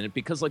bitterness in it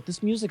because like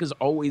this music has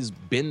always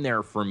been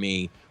there for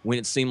me when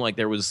it seemed like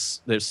there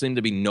seemed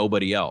to be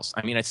nobody else.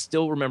 I mean, I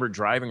still remember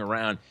driving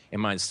around in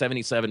my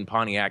 77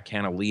 Pontiac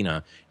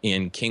Catalina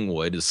in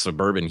Kingwood,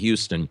 suburban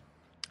Houston,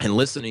 and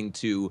listening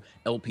to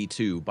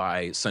LP2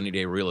 by Sunny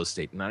Day Real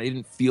Estate. And I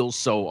didn't feel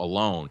so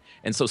alone.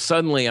 And so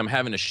suddenly I'm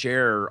having to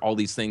share all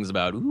these things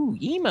about, ooh,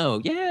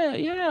 emo,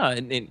 yeah.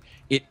 And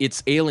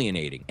it's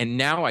alienating. And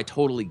now I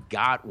totally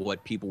got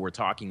what people were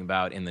talking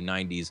about in the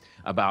 90s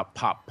about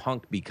pop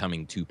punk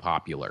becoming too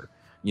popular.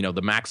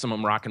 The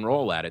maximum rock and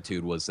roll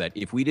attitude was that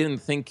if we didn't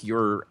think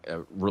your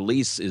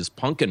release is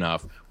punk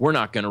enough, we're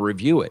not going to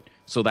review it.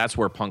 So that's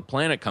where Punk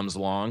Planet comes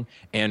along,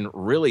 and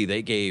really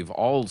they gave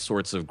all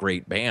sorts of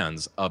great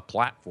bands a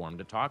platform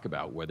to talk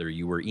about, whether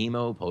you were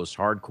emo,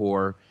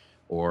 post-hardcore,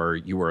 or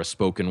you were a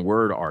spoken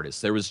word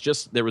artist. There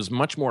was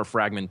much more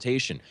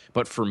fragmentation.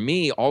 But for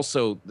me,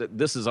 also,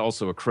 this is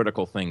also a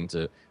critical thing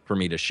for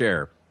me to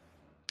share,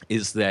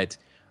 is that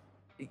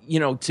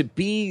to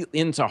be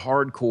into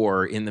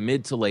hardcore in the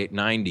mid to late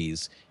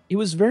 90s, it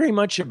was very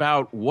much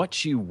about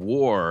what you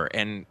wore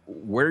and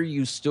where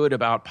you stood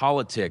about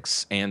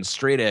politics and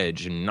straight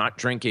edge and not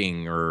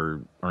drinking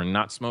or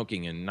not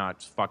smoking and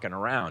not fucking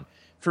around.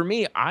 For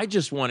me, I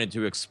just wanted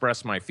to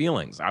express my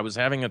feelings. I was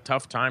having a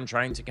tough time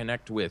trying to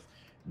connect with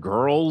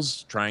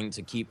girls, trying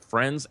to keep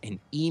friends, and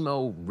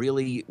emo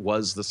really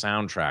was the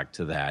soundtrack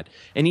to that.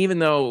 And even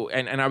though,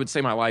 and I would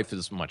say my life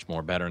is much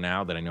more better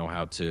now that I know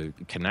how to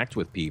connect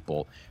with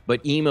people,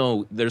 but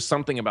emo, there's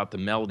something about the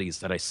melodies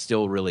that I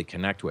still really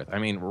connect with. I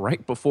mean,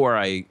 right before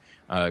I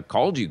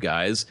called you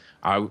guys,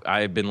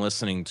 I've been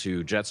listening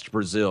to Jets to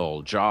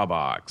Brazil,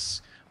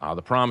 Jawbox,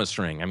 The Promise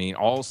Ring. I mean,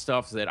 all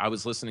stuff that I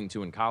was listening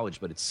to in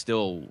college, but it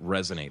still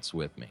resonates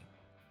with me.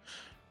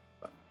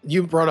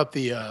 You brought up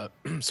the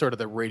sort of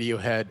the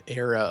Radiohead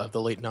era of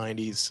the late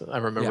 90s. I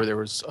remember there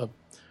was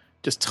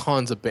just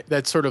tons of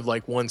that's sort of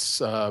like once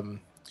the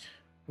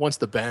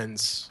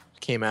Bends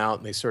came out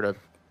and they sort of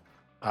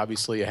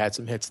obviously it had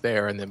some hits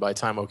there, and then by the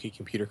time OK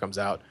Computer comes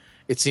out,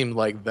 it seemed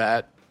like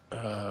that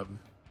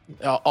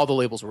all the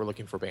labels were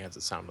looking for bands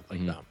that sounded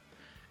like them.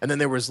 And then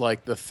there was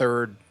like the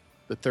third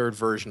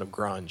version of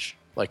grunge,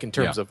 like in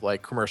terms of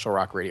like commercial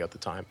rock radio at the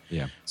time.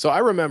 Yeah. So I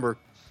remember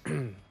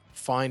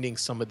finding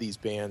some of these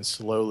bands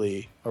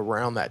slowly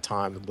around that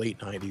time, the late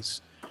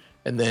 90s.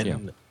 And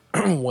then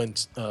when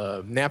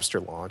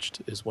Napster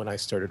launched is when I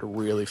started to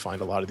really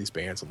find a lot of these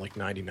bands in like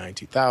 99,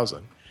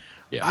 2000.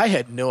 Yeah. I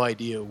had no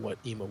idea what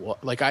emo was.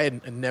 Like I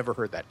had never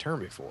heard that term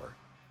before.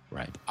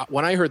 Right.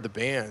 When I heard the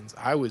bands,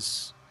 I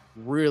was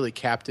really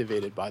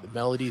captivated by the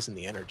melodies and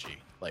the energy.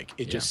 Like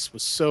it just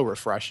was so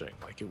refreshing.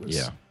 Like it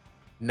was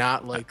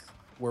not like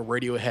where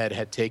Radiohead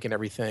had taken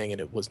everything, and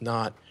it was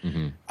not.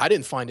 I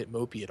didn't find it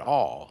mopey at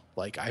all.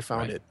 Like I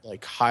found it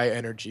like high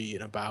energy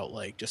and about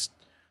like just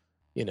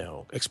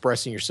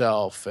expressing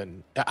yourself.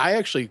 And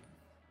I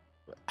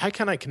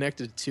kind of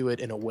connected to it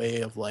in a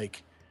way of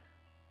like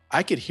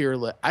I could hear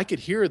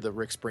the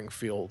Rick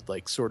Springfield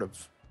like sort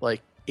of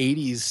like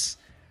 80s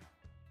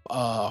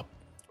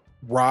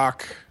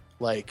rock,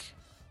 like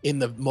in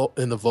the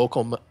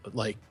vocal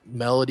like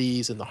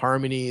melodies and the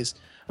harmonies.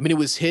 I mean, it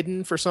was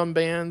hidden for some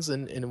bands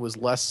and it was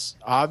less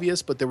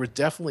obvious, but there was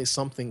definitely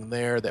something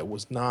there that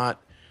was not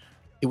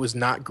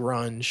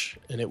grunge,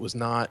 and it was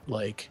not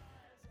like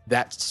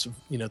that's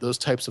those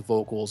types of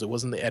vocals. It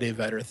wasn't the Eddie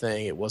Vedder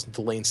thing. It wasn't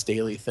the Lane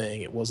Staley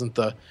thing. It wasn't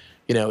the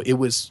it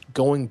was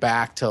going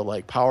back to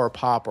like power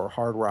pop or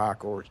hard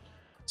rock or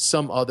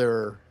some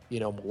other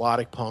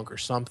melodic punk or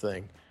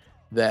something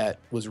that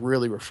was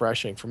really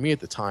refreshing for me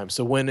at the time.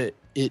 So when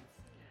it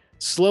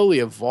slowly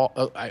evolved,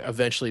 I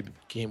eventually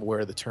became aware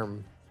of the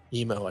term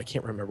emo. I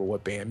can't remember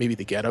what band, maybe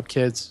the Get Up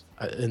Kids.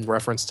 In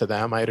reference to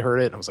them, I had heard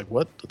it, and I was like,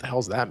 what the hell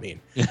does that mean?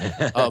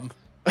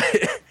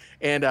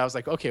 And I was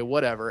like, okay,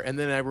 whatever. And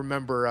then I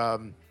remember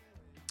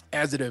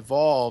as it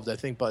evolved, I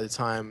think by the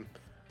time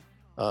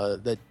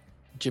that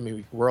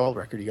Jimmy World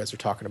record you guys are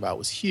talking about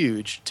was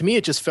huge, to me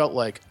it just felt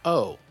like,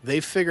 oh,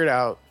 they figured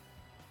out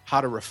how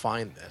to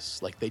refine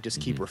this. Like they just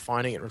keep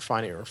refining it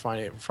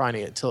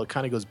until it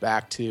kind of goes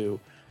back to,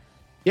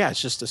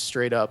 it's just a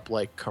straight up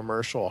like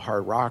commercial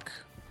hard rock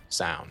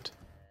sound.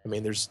 I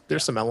mean, there's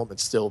some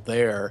elements still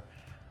there,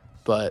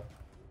 but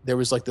there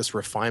was like this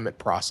refinement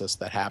process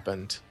that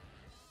happened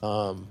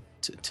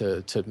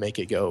to make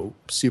it go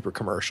super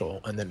commercial,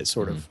 and then it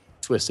sort of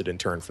twisted and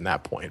turned from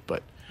that point.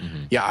 But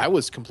I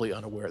was completely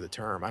unaware of the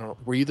term.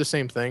 Were you the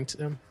same thing,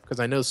 Tim? Because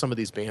I know some of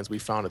these bands we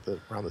found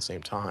around the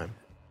same time.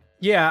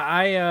 Yeah,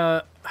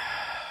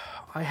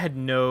 I had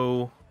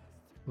no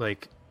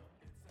like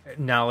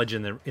knowledge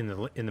in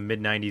the mid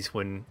 90s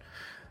when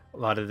a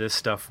lot of this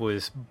stuff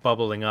was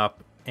bubbling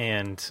up,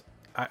 and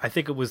I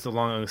think it was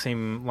along the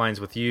same lines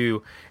with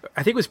you.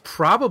 I think it was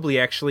probably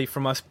actually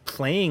from us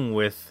playing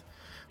with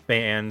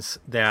bands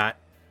that.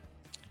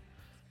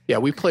 Yeah,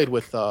 we played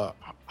with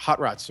Hot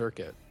Rod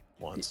Circuit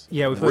once.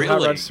 Yeah, we played with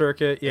Hot Rod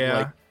Circuit. Yeah,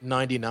 like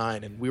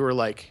 99, and we were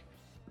like,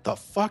 "The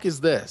fuck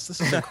is this?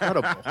 This is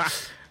incredible."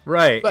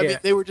 Right. But I mean,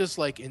 they were just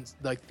like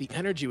the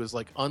energy was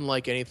like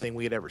unlike anything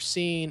we had ever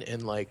seen,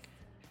 and like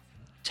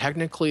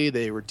technically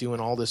they were doing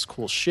all this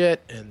cool shit,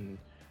 and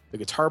the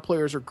guitar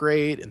players are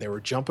great, and they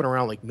were jumping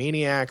around like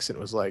maniacs, and it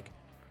was like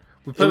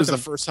it was the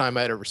first time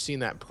I'd ever seen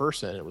that in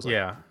person. It was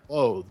like,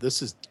 oh,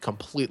 this is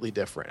completely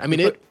different. I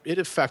mean, it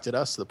affected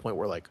us to the point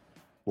where like,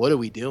 what are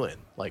we doing?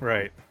 Like,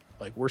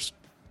 like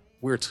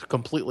we're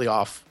completely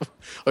off.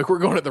 Like we're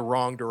going in the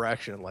wrong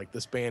direction. Like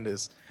this band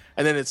is,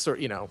 and then it's sort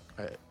of,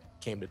 I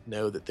came to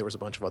know that there was a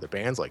bunch of other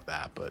bands like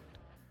that, but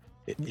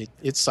it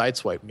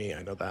sideswiped me.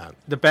 I know that.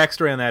 The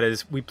backstory on that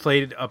is we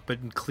played up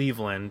in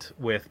Cleveland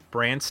with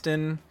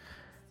Branston,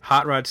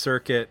 Hot Rod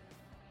Circuit,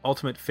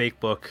 Ultimate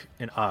Fakebook,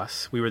 and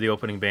us. We were the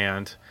opening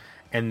band,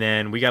 and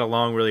then we got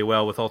along really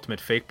well with Ultimate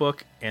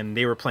Fakebook, and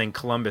they were playing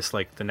Columbus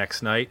like the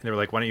next night, and they were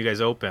like, "Why don't you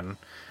guys open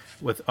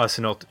with us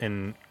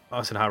and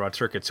Hot Rod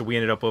Circuit?" So we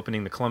ended up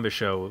opening the Columbus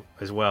show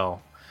as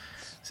well.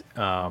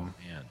 Man,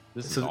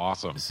 this is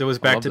awesome. So it was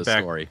back to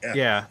back.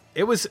 Yeah,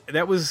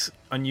 that was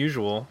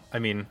unusual. I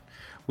mean,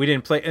 we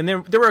didn't play, and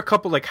there were a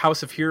couple, like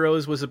House of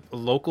Heroes was a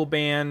local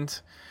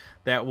band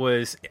that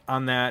was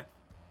on that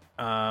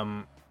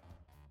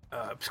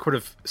sort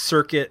of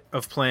circuit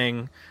of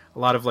playing a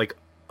lot of like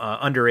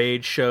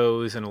underage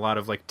shows and a lot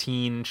of like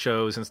teen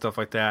shows and stuff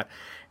like that.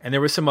 And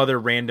there were some other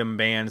random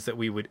bands that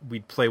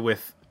we'd play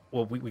with.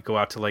 Well, we'd go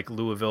out to like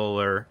Louisville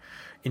or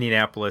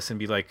Indianapolis and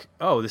be like,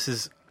 oh, this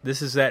is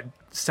that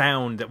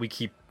sound that we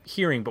keep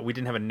hearing, but we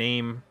didn't have a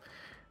name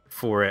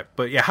for it.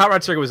 But yeah, Hot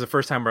Rod Circuit was the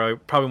first time where I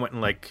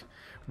probably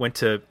went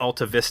to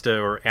Alta Vista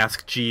or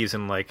Ask Jeeves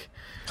and like,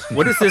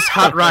 what is this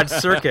Hot Rod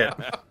Circuit?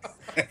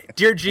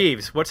 Dear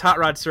Jeeves, what's Hot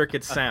Rod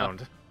Circuit's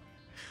sound?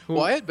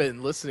 Well, I had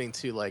been listening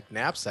to like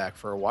Knapsack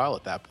for a while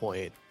at that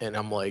point, and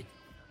I'm like,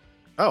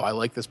 oh, I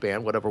like this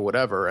band,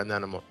 whatever. And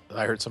then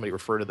I heard somebody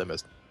refer to them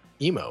as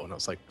emo, and I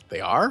was like, they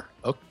are?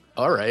 Oh,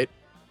 all right.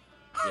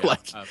 Yeah,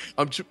 Like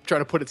I'm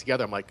trying to put it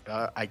together. I'm like,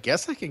 I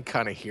guess I can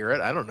kind of hear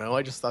it. I don't know.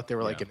 I just thought they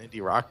were like an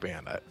indie rock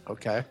band.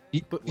 Okay.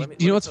 You let me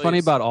know what's tell you funny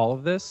about all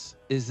of this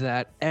is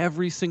that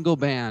every single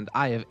band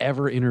I have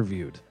ever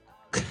interviewed,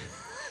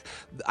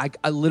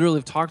 I literally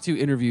have talked to,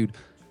 interviewed,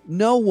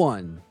 no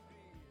one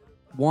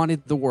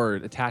wanted the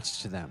word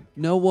attached to them.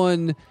 No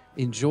one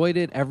enjoyed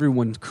it.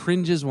 Everyone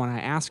cringes when I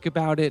ask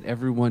about it.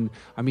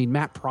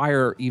 Matt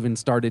Pryor even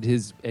started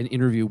an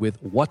interview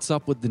with, "What's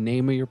up with the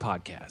name of your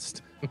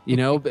podcast?"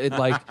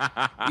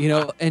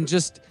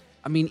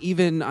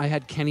 Even I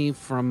had Kenny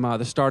from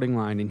the Starting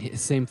Line, and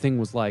his same thing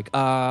was like,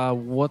 I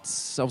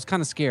was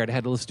kind of scared. I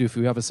had to listen to a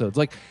few episodes.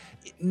 Like,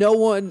 no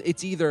one,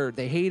 it's either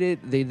they hate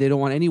it, they don't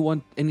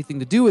want anything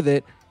to do with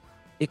it,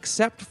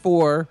 except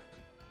for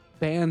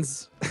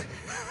bands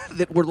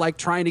that were like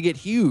trying to get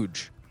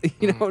huge,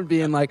 and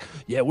being like,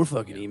 yeah, we're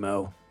fucking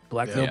emo.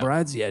 Black Veil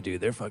Brides, yeah, dude,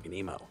 they're fucking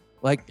emo.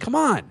 Like, come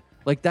on.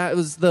 Like, that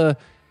was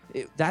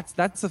that's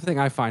the thing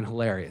I find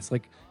hilarious.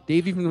 Like,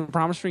 Davey from the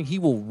Promise Ring, he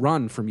will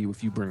run from you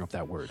if you bring up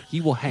that word.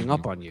 He will hang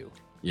up on you.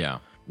 Yeah.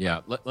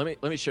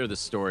 Let me share this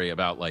story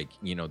about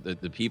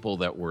the people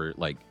that were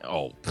like,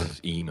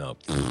 emo,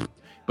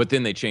 but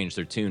then they changed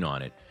their tune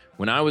on it.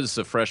 When I was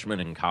a freshman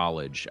in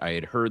college, I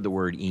had heard the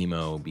word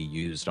emo be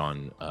used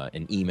on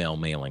an email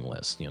mailing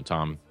list.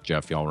 Tom,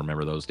 Jeff, y'all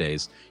remember those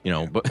days?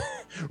 But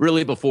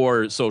really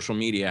before social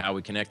media, how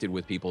we connected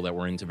with people that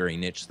were into very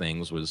niche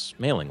things was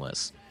mailing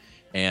lists.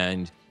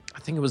 And I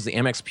think it was the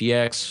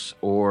MXPX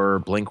or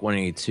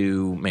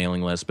Blink-182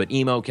 mailing list, but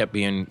emo kept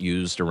being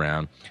used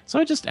around. So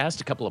I just asked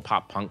a couple of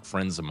pop punk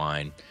friends of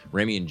mine,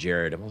 Remy and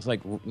Jared, and I was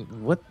like,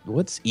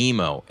 what's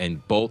emo?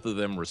 And both of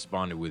them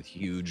responded with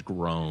huge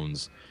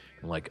groans.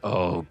 I'm like,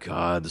 oh,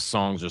 God, the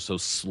songs are so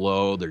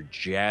slow. They're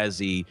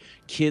jazzy.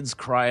 Kids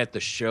cry at the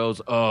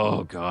shows.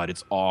 Oh, God,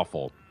 it's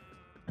awful.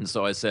 And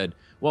so I said,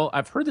 well,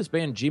 I've heard this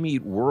band Jimmy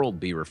Eat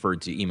World be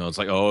referred to emo. It's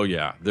like, oh,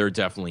 yeah, they're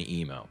definitely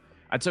emo.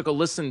 I took a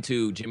listen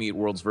to Jimmy Eat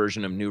World's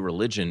version of New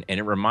Religion, and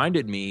it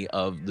reminded me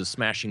of the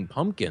Smashing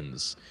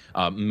Pumpkins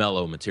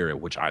mellow material,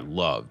 which I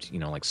loved,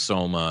 like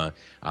Soma,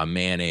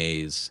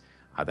 Mayonnaise,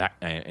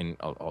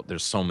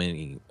 there's so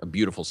many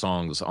beautiful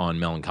songs on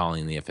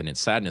Melancholy and the Infinite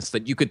Sadness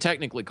that you could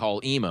technically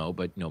call emo,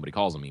 but nobody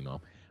calls them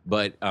emo.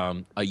 But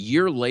a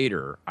year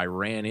later, I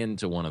ran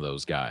into one of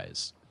those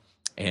guys,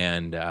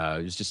 and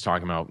he was just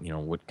talking about,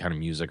 what kind of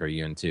music are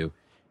you into?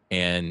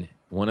 And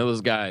one of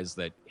those guys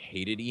that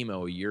hated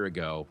emo a year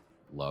ago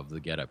loved the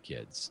Get Up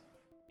Kids.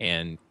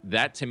 And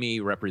that to me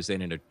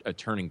represented a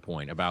turning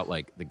point about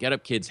like the Get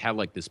Up Kids had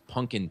like this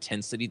punk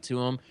intensity to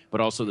them,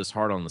 but also this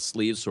hard on the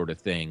sleeve sort of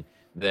thing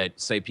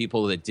that say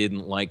people that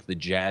didn't like the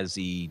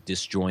jazzy,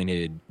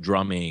 disjointed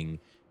drumming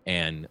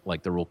and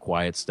like the real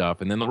quiet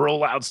stuff and then the real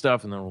loud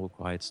stuff and the real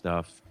quiet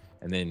stuff.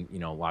 And then,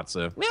 lots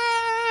of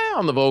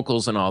on the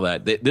vocals and all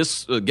that.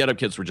 This Get Up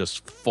Kids were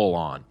just full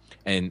on.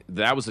 And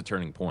that was the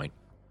turning point.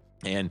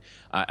 And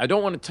I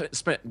don't want to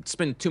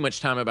spend too much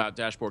time about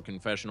Dashboard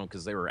Confessional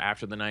because they were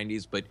after the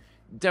 90s, but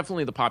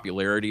definitely the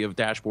popularity of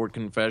Dashboard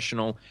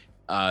Confessional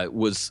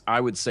was,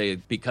 I would say,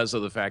 because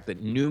of the fact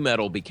that nu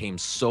metal became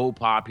so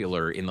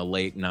popular in the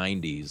late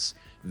 90s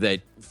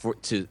that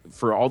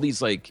for all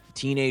these like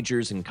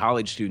teenagers and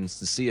college students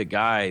to see a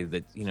guy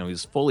that,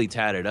 he's fully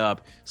tatted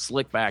up,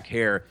 slick back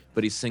hair,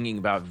 but he's singing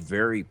about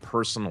very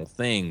personal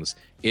things,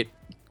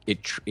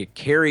 it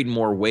carried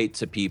more weight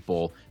to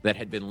people that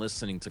had been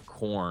listening to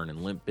Korn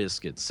and Limp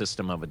Bizkit,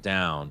 System of a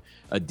Down,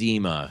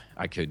 Edema.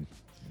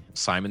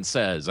 Simon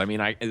Says.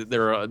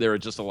 There are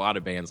just a lot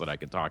of bands that I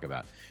could talk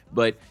about.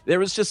 But there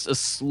was just a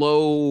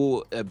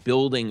slow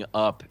building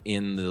up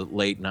in the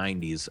late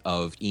 90s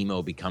of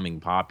emo becoming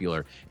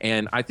popular.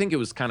 And I think it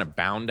was kind of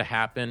bound to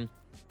happen.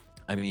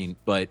 I'd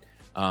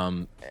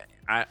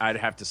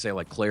have to say,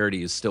 like,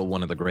 Clarity is still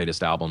one of the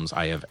greatest albums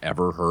I have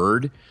ever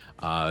heard.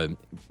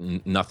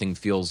 Nothing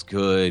Feels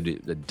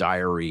Good, The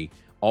Diary,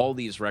 all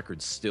these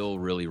records still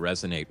really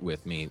resonate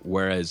with me.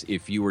 Whereas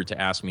if you were to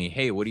ask me,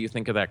 hey, what do you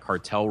think of that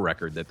Cartel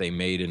record that they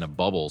made in a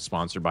bubble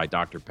sponsored by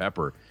Dr.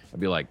 Pepper? I'd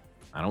be like,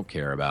 I don't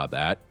care about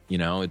that.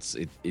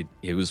 It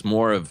was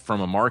more of from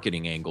a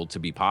marketing angle to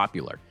be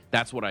popular.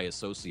 That's what I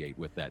associate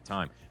with that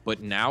time. But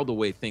now the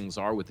way things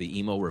are with the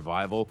emo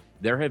revival,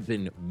 there have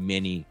been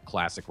many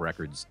classic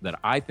records that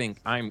I think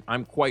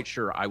I'm quite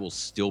sure I will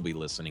still be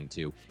listening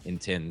to in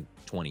 10,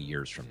 20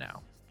 years from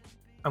now.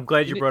 I'm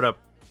glad you brought up.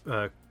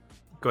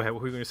 Go ahead.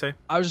 What were you going to say?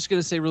 I was just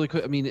going to say really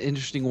quick. An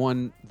interesting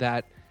one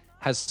that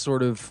has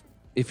sort of,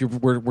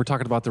 we're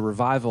talking about the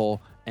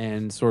revival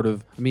and sort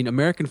of,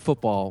 American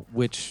Football,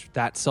 which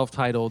that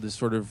self-titled is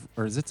sort of,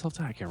 or is it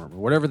self-titled? I can't remember.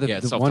 Whatever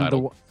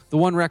the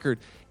one record.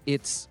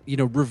 It's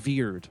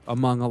revered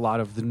among a lot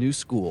of the new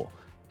school,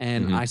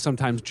 and I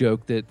sometimes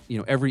joke that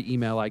every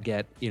email I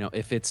get,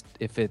 if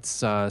it's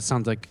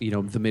sounds like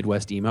the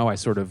Midwest emo, I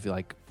sort of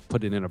like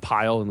put it in a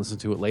pile and listen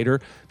to it later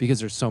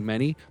because there's so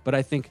many. But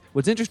I think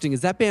what's interesting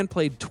is that band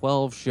played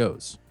 12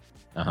 shows,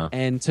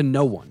 and to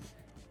no one,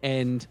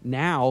 and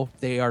now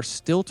they are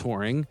still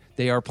touring.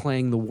 They are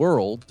playing the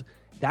world.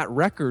 That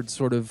record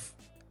sort of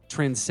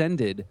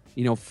transcended,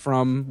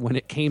 from when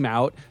it came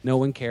out, no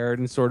one cared,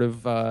 and sort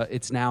of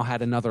it's now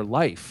had another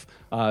life.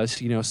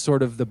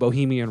 Sort of the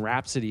Bohemian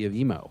Rhapsody of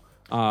emo.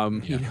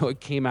 It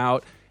came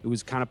out, it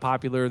was kind of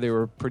popular. They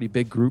were a pretty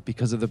big group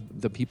because of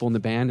the people in the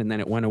band, and then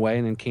it went away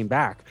and then came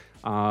back.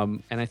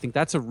 And I think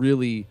that's a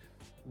really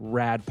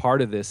rad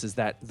part of this, is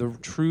that the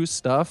true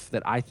stuff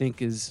that I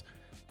think is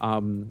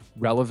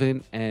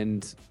relevant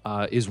and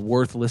is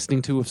worth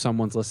listening to if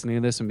someone's listening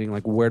to this and being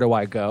like, where do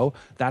I go?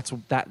 That's a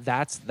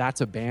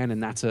band,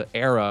 and that's an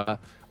era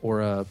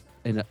or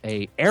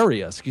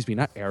area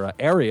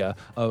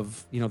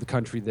of the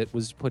country that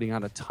was putting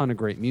out a ton of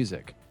great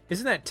music.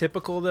 Isn't that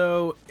typical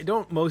though?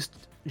 Don't most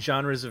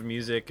genres of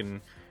music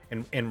and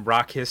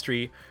rock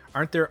history,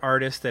 aren't there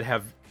artists that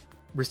have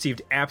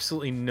received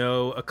absolutely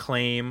no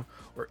acclaim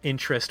or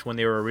interest when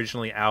they were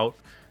originally out?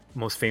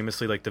 Most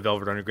famously, like the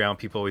Velvet Underground,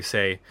 people always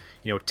say,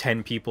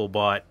 10 people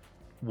bought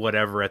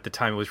whatever at the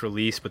time it was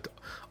released, but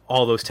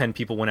all those 10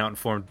 people went out and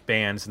formed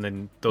bands, and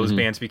then those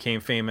bands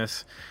became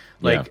famous.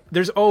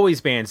 There's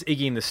always bands,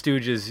 Iggy and the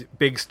Stooges,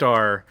 Big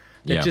Star,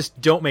 that just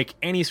don't make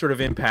any sort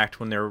of impact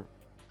when they're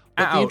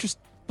out.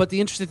 But the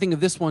interesting thing of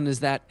this one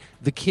is that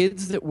the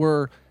kids that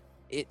were,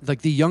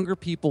 the younger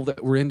people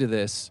that were into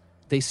this,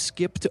 they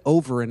skipped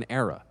over an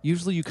era.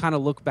 Usually you kind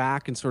of look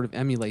back and sort of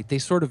emulate. They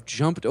sort of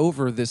jumped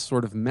over this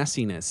sort of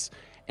messiness.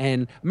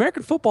 And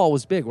American football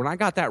was big. When I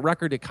got that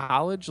record at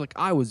college,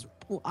 I was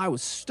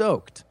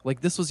stoked.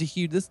 This was a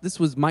huge, this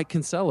was Mike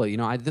Kinsella.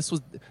 This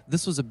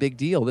was a big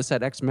deal. This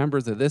had X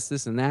members of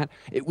this and that.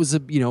 It was a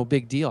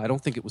big deal. I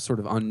don't think it was sort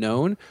of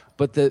unknown.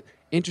 But the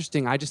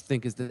interesting, I just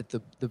think, is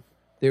that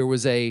there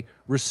was a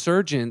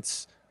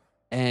resurgence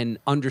and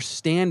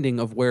understanding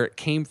of where it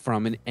came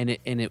from, and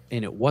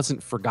it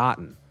wasn't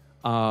forgotten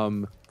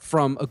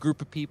from a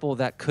group of people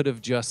that could have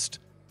just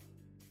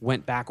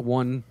went back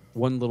one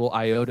little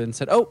iota and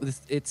said, "Oh,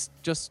 it's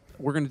just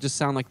we're going to just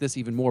sound like this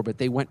even more." But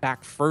they went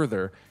back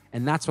further,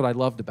 and that's what I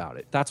loved about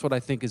it. That's what I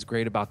think is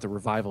great about the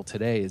revival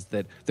today, is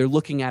that they're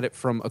looking at it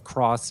from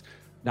across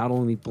not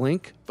only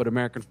Blink but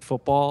American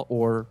football,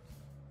 or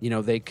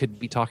they could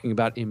be talking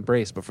about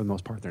Embrace, but for the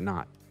most part they're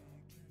not,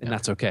 and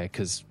that's okay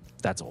because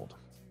that's old.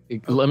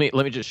 Let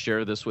me just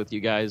share this with you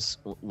guys.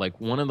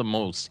 One of the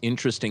most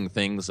interesting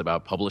things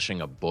about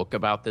publishing a book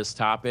about this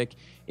topic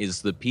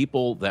is the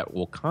people that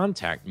will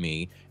contact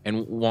me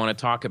and want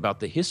to talk about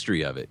the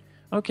history of it.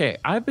 Okay,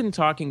 I've been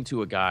talking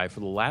to a guy for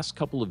the last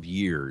couple of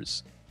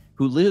years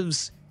who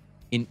lives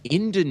in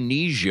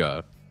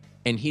Indonesia,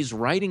 and he's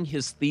writing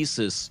his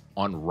thesis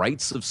on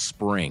Rites of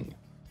Spring.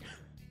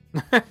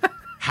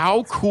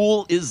 How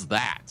cool is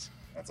that?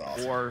 That's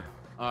awesome. Or,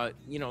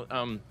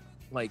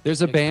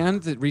 there's a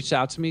band that reached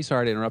out to me.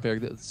 Sorry to interrupt,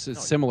 Eric. It's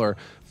similar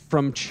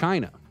from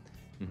China,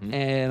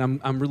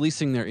 and I'm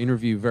releasing their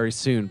interview very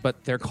soon.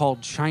 But they're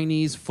called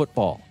Chinese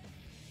Football.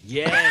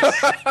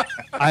 Yes,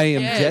 I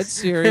am dead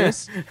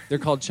serious. They're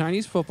called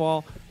Chinese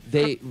Football.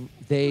 They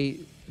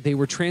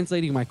were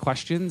translating my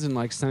questions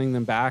and sending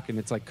them back, and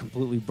it's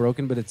completely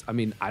broken. But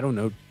I don't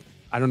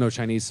know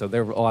Chinese, so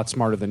they're a lot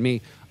smarter than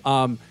me.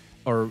 So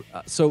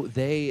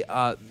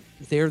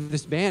they're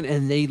this band,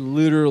 and they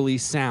literally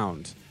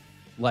sound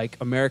like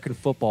American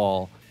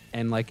football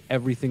and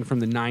everything from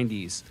the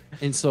 90s.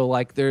 And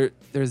so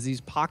there's these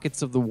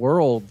pockets of the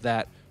world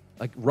that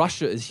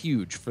Russia is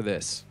huge for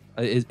this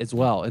as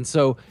well. And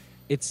so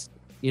it's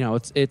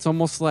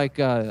almost like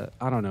I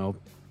don't know,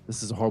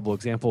 this is a horrible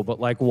example, but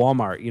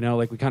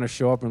Walmart, we kind of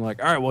show up and all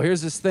right, well,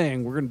 here's this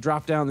thing, we're going to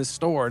drop down this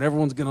store and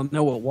everyone's going to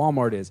know what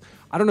Walmart is.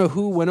 I don't know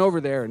who went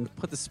over there and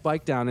put the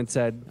spike down and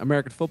said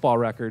American football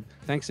record,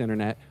 thanks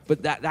internet,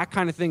 but that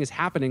kind of thing is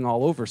happening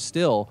all over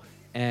still.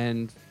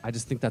 And I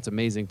just think that's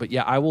amazing. But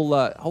yeah, I will.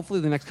 Hopefully,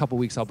 the next couple of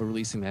weeks, I'll be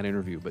releasing that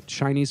interview. But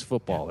Chinese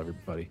football,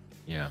 everybody.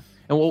 Yeah.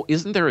 And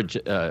isn't there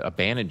a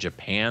band in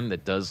Japan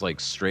that does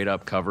straight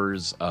up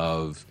covers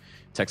of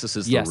Texas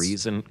Is the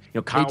Reason?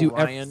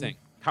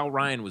 Kyle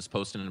Ryan was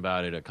posting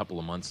about it a couple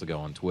of months ago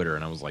on Twitter,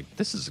 and I was like,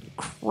 this is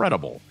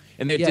incredible.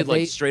 And they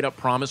did straight up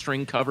Promise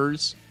Ring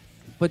covers.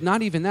 But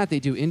not even that. They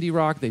do indie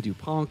rock, they do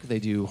punk, they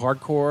do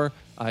hardcore.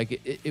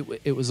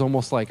 It was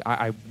almost like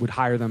I would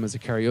hire them as a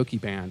karaoke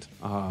band,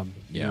 for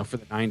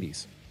the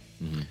 90s.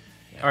 Mm-hmm.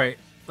 Yeah. All right,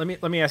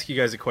 let me ask you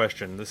guys a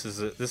question. This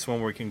is one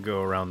where we can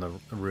go around the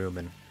room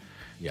and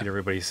get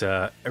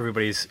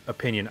everybody's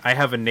opinion. I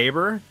have a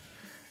neighbor.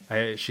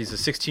 She's a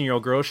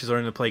 16-year-old girl. She's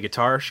learning to play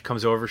guitar. She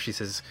comes over. She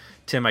says,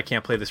 "Tim, I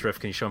can't play this riff.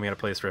 Can you show me how to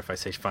play this riff?" I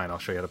say, "Fine, I'll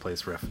show you how to play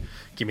this riff.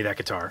 Give me that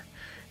guitar."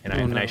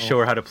 And I show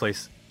her how to play,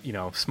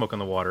 Smoke on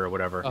the Water or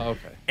whatever. Oh,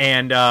 okay.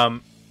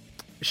 And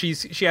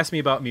she asked me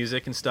about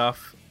music and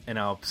stuff, and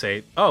I'll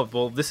say, "Oh,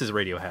 well, this is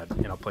Radiohead,"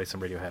 and I'll play some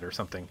Radiohead or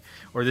something,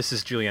 or "This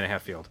is Juliana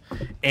Hatfield."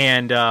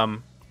 And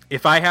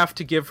if I have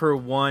to give her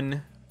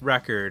one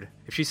record,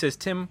 if she says,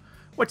 "Tim,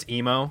 what's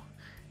emo?"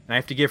 and I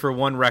have to give her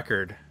one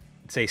record,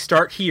 say,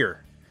 "Start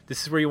here.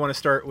 This is where you want to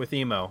start with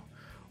emo."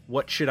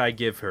 What should I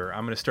give her?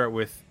 I'm going to start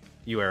with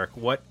you, Eric.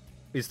 What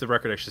is the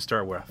record I should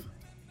start with?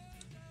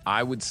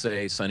 I would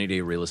say Sunny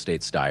Day Real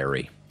Estate's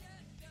Diary.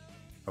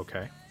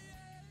 Okay.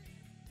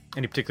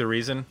 Any particular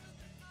reason?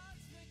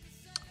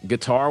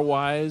 Guitar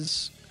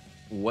wise,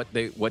 what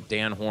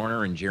Dan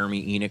Horner and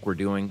Jeremy Enoch were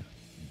doing,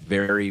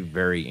 very,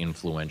 very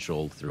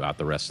influential throughout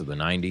the rest of the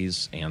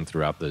 90s and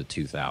throughout the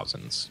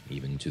 2000s,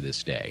 even to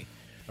this day.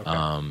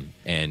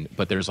 Okay.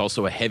 But there's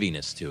also a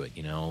heaviness to it,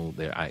 you know.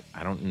 I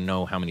don't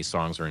know how many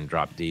songs are in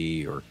Drop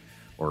D or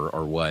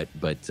what,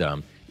 but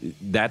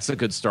that's a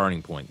good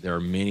starting point. There are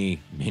many,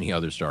 many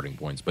other starting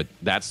points, but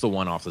that's the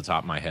one off the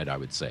top of my head, I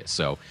would say.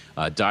 So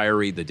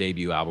Diary, the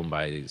debut album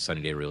by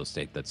Sunny Day Real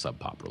Estate that Sub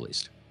Pop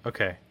released.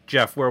 Okay.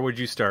 Jeff, where would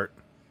you start?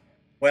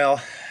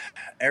 Well,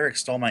 Eric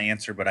stole my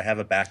answer, but I have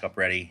a backup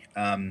ready.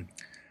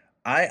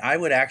 I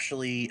would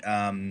actually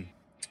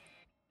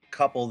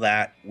couple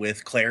that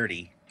with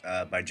Clarity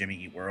by Jimmy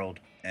Eat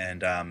World,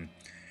 and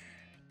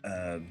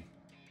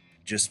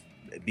just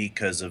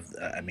because of,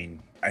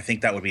 I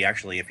think that would be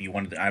actually, if you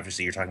wanted to,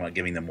 obviously you're talking about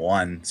giving them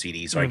one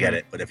CD, so I get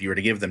it. But if you were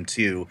to give them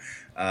two,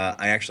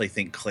 I actually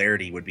think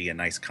Clarity would be a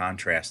nice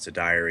contrast to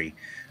Diary,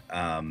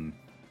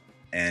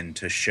 and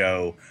to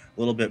show a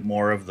little bit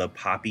more of the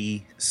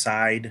poppy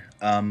side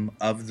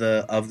of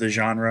the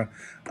genre.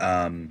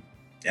 And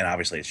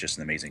obviously it's just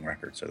an amazing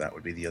record, so that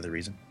would be the other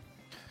reason.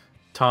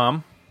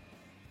 Tom?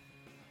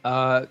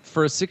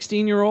 For a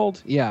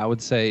 16-year-old, yeah, I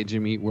would say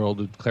Jimmy Eat World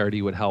with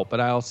Clarity would help, but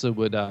I also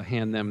would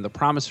hand them The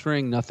Promise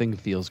Ring, Nothing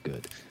Feels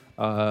Good.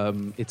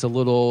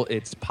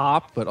 It's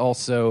pop, but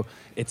also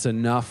it's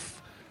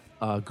enough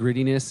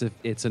grittiness,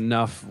 it's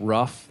enough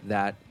rough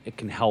that it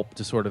can help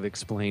to sort of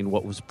explain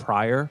what was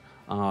prior,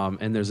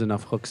 and there's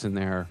enough hooks in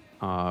there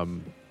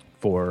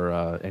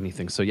for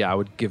anything. So yeah, I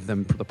would give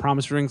them The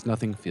Promise Rings,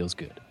 Nothing Feels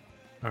Good.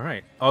 All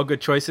right, all good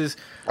choices.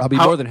 I'll be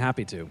more than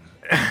happy to.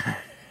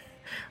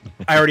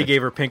 I already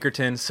gave her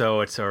Pinkerton, so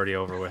it's already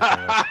over with.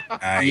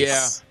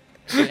 Nice.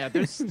 Yeah.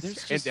 There's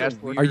just a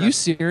weird... Are you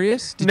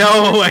serious?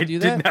 I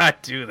did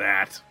not do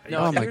that. No,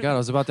 oh my God, I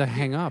was about to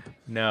hang up.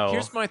 No.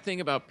 Here's my thing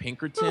about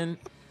Pinkerton.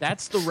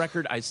 That's the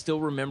record I still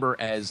remember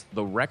as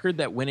the record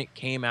that when it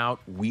came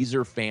out,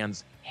 Weezer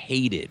fans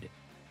hated.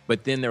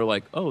 But then they're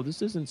like, oh,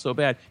 this isn't so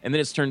bad. And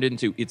then it's turned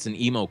into, it's an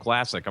emo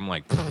classic. I'm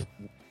like,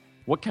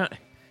 what kind...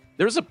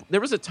 There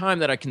was a time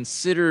that I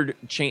considered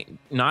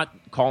not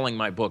calling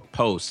my book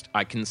Post.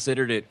 I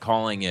considered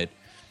calling it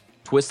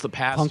Twist the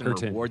Past Punkerton.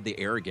 And Reward the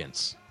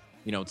Arrogance.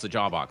 You know, it's a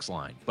Jawbox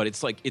line. But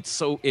it's like,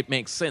 it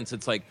makes sense.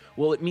 It's like,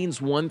 well, it means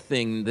one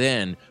thing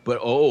then, but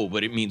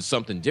it means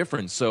something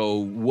different. So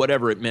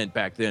whatever it meant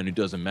back then, it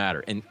doesn't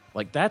matter. And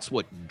like, that's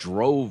what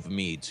drove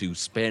me to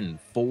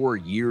spend 4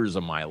 years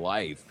of my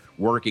life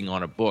working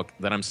on a book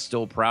that I'm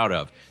still proud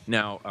of.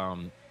 Now,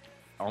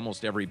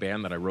 almost every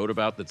band that I wrote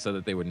about that said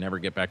that they would never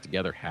get back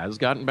together has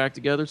gotten back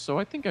together, so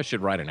I think I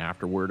should write an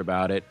afterword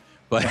about it.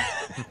 But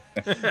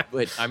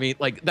but I mean,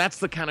 like, that's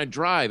the kind of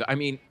drive. I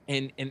mean,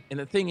 and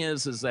the thing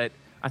is that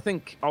I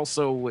think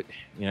also, all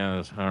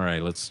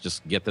right, let's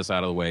just get this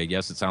out of the way.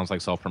 Yes, it sounds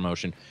like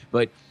self-promotion,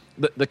 but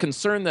the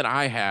concern that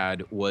I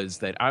had was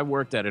that I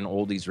worked at an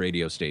oldies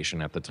radio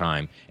station at the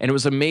time, and it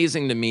was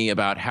amazing to me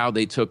about how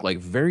they took like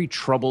very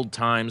troubled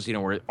times,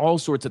 where all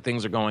sorts of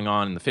things are going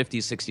on in the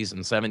 50s, 60s,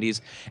 and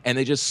 70s, and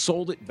they just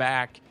sold it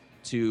back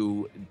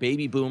to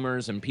baby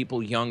boomers and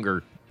people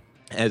younger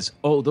as,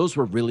 oh, those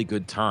were really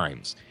good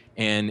times.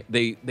 And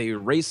they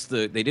erased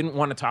they didn't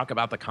want to talk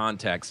about the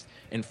context.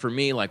 And for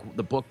me, like,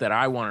 the book that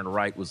I wanted to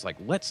write was like,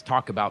 let's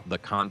talk about the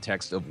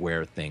context of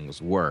where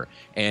things were.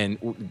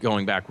 And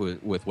going back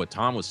with what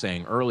Tom was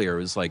saying earlier,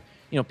 is like,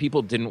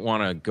 people didn't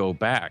want to go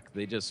back.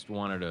 They just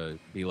wanted to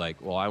be like,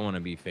 well, I want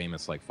to be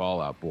famous like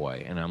Fall Out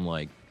Boy. And I'm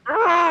like,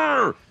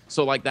 argh!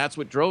 So like, that's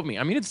what drove me.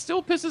 I mean, it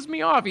still pisses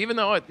me off, even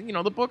though,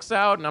 the book's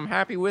out and I'm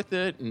happy with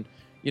it. And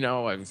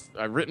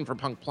I've written for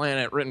Punk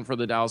Planet, written for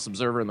the Dallas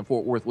Observer and the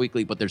Fort Worth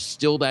Weekly, but there's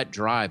still that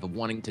drive of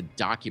wanting to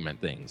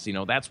document things.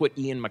 That's what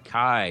Ian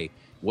MacKaye,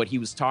 what he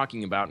was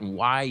talking about, and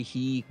why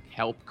he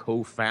helped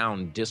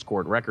co-found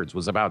Dischord Records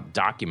was about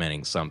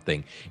documenting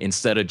something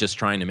instead of just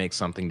trying to make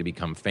something to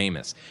become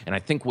famous. And I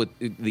think what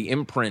the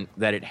imprint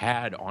that it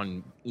had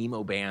on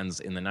emo bands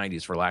in the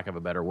 90s, for lack of a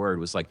better word,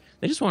 was like,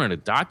 they just wanted to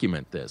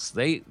document this.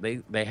 They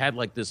had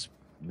like this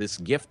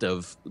gift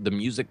of the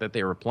music that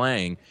they were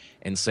playing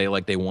and say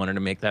like they wanted to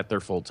make that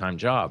their full-time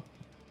job.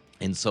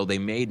 And so they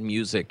made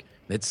music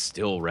that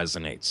still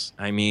resonates.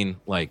 I mean,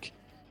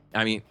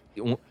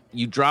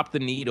 you drop the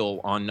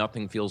needle on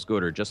Nothing Feels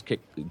Good, or just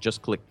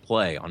click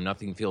play on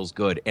Nothing Feels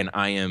Good, and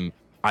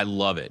I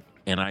love it.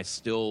 And I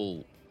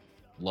still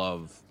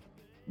love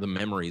the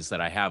memories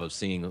that I have of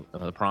seeing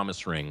The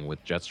Promise Ring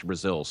with Jets to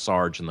Brazil,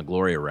 Sarge, and the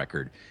Gloria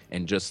record,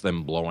 and just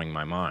them blowing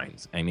my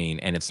mind. I mean,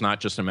 and it's not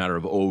just a matter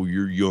of, oh,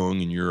 you're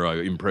young and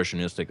you're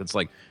impressionistic. It's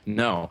like,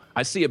 no,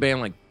 I see a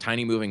band like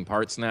Tiny Moving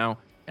Parts now,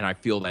 and I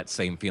feel that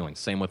same feeling.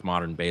 Same with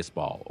Modern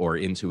Baseball or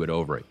Into It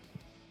Over It.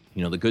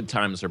 The good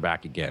times are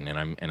back again,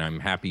 and I'm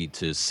happy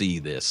to see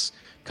this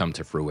come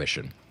to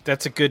fruition.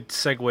 That's a good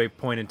segue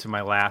point into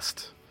my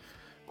last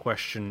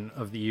question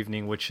of the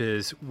evening, which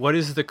is, what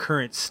is the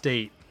current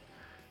state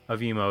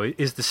of emo?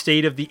 Is the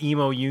state of the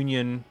emo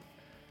union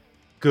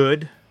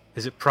good?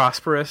 Is it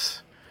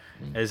prosperous?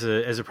 as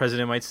a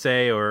president might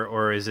say,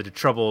 or is it a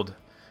troubled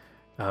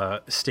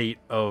state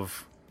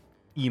of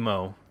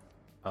emo?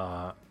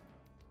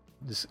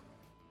 Just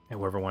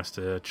whoever wants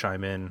to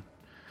chime in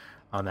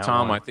on that.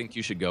 Tom, one. I think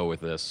you should go with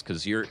this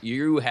because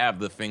you have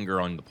the finger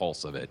on the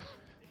pulse of it.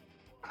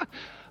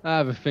 I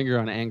have a finger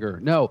on anger.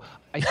 No,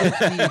 I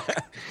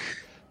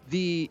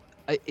think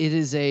it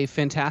is a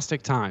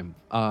fantastic time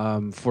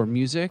for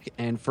music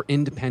and for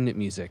independent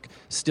music.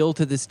 Still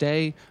to this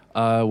day,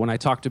 when I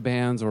talk to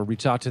bands or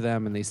reach out to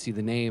them and they see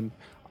the name,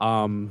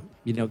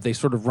 they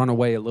sort of run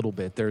away a little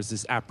bit. There's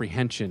this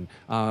apprehension.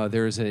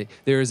 There is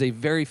a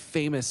very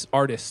famous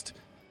artist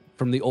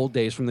from the old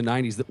days, from the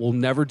 90s, that will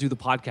never do the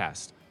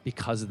podcast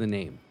because of the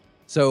name.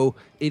 So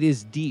it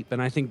is deep,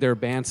 and I think there are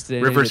bands today.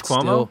 Rivers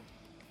Cuomo?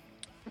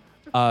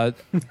 I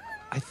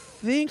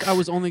think I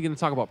was only going to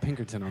talk about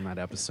Pinkerton on that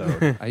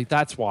episode.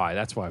 That's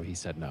why he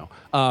said no.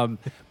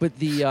 But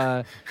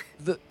the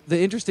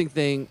interesting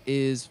thing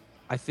is,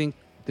 I think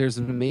there's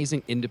an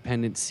amazing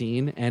independent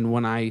scene, and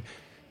when I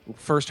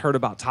first heard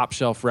about Top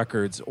Shelf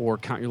Records or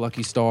Count Your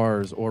Lucky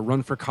Stars or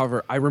Run for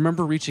Cover, I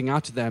remember reaching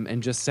out to them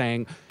and just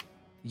saying,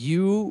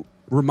 "You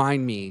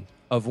remind me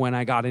of when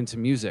I got into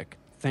music.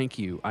 Thank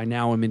you. I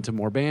now am into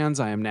more bands.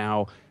 I am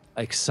now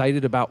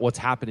excited about what's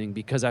happening,"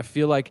 because I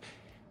feel like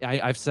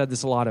I've said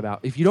this a lot about,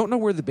 if you don't know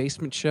where the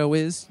Basement Show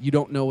is, you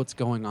don't know what's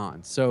going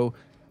on. So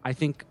I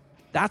think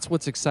that's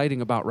what's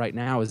exciting about right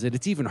now, is that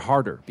it's even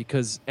harder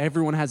because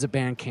everyone has a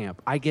band camp.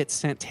 I get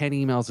sent 10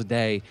 emails a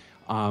day,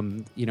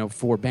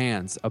 for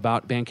bands,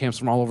 about band camps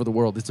from all over the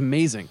world. It's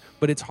amazing,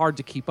 but it's hard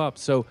to keep up.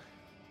 So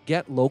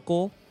get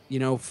local.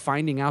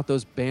 Finding out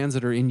those bands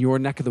that are in your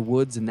neck of the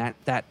woods and that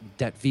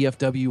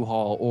VFW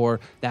hall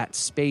or that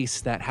space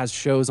that has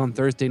shows on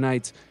Thursday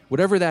nights,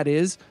 whatever that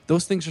is,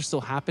 those things are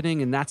still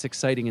happening, and that's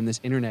exciting in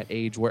this internet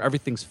age where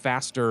everything's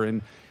faster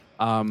and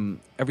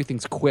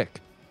everything's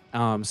quick.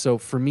 So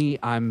for me,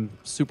 I'm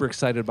super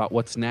excited about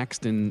what's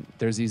next, and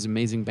there's these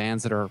amazing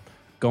bands that are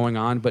going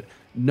on, but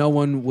no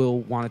one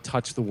will want to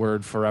touch the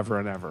word forever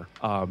and ever.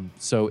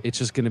 So it's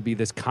just going to be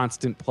this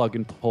constant plug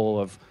and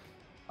pull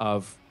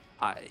of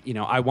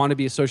I want to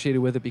be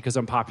associated with it because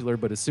I'm popular,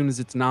 but as soon as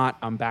it's not,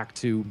 I'm back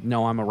to,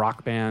 no, I'm a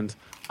rock band.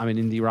 I'm an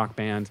indie rock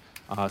band.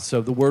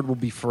 So the word will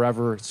be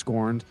forever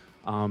scorned,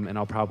 and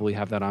I'll probably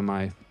have that on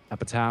my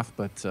epitaph.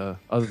 But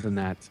other than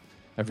that,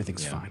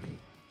 everything's fine.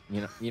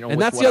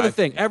 And that's the other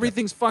thing.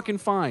 Everything's fucking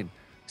fine.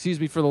 Excuse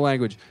me for the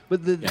language.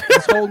 But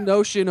this whole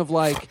notion of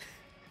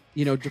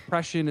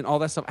depression and all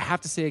that stuff, I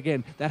have to say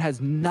again, that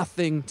has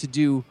nothing to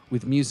do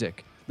with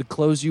music. The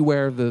clothes you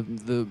wear,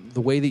 the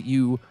way that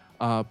you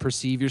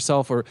perceive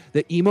yourself, or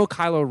the emo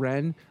Kylo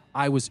Ren,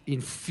 I was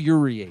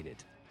infuriated.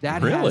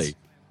 That is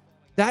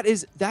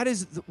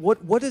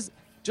what is,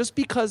 just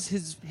because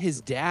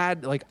his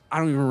dad, I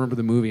don't even remember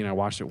the movie and I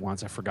watched it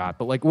once, I forgot,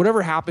 but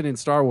whatever happened in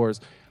Star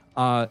Wars,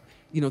 that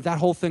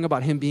whole thing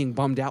about him being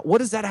bummed out, what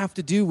does that have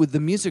to do with the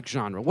music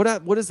genre?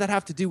 What does that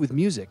have to do with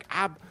music?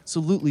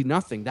 Absolutely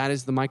nothing. That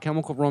is the My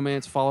Chemical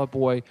Romance, Fall Out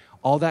Boy,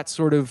 all that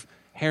sort of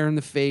hair in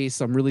the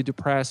face, I'm really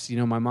depressed,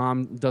 my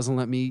mom doesn't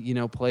let me,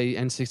 play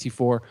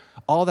N64,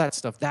 all that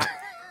stuff.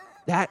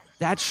 That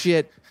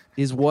shit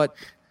is what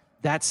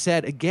that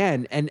said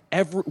again. And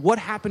what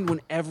happened when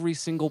every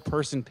single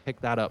person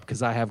picked that up?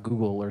 Because I have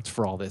Google alerts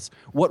for all this.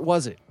 What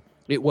was it?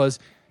 It was,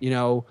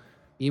 emo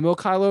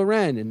Kylo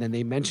Ren, and then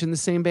they mentioned the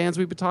same bands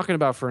we've been talking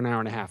about for an hour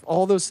and a half.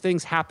 All those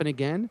things happen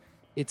again.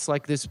 It's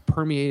like this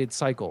permeated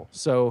cycle.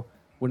 So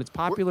when it's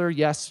popular,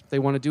 yes, they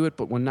want to do it,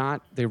 but when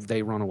not,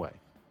 they run away.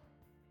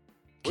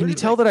 Can you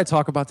tell that I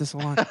talk about this a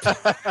lot?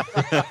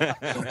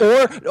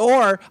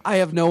 or I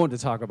have no one to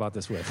talk about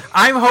this with.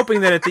 I'm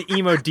hoping that at the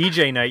emo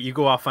DJ night, you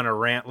go off on a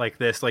rant like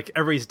this, like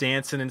everybody's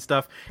dancing and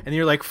stuff, and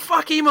you're like,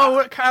 fuck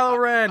emo Kylo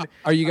Ren.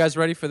 Are you guys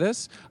ready for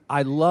this?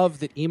 I love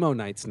the emo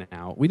nights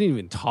now. We didn't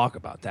even talk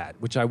about that,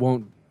 which I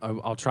won't.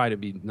 I'll try to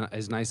be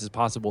as nice as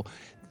possible.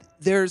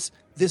 There's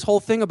this whole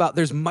thing about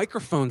there's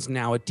microphones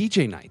now at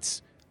DJ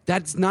nights.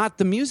 That's not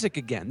the music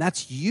again.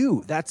 That's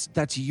you.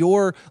 That's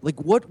your,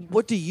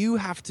 what do you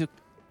have to...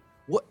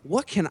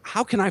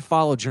 How can I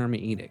follow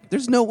Jeremy Enoch?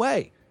 There's no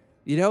way.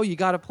 You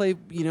got to play,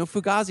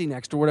 Fugazi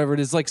next or whatever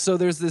it is. So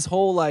there's this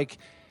whole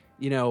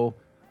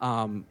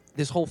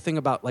this whole thing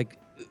about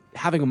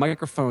having a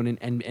microphone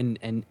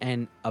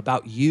and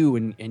about you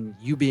and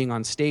you being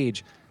on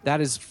stage.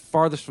 That is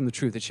farthest from the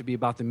truth. It should be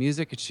about the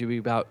music. It should be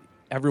about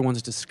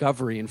everyone's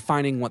discovery and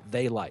finding what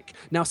they like.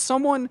 Now,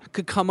 someone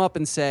could come up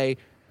and say,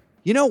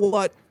 you know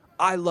what?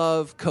 I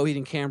love Coheed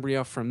and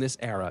Cambria from this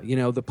era,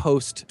 the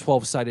post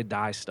 12-sided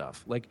die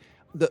stuff.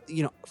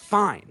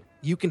 Fine,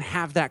 you can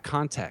have that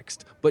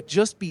context, but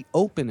just be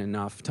open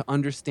enough to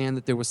understand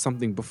that there was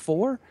something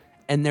before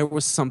and there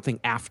was something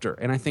after.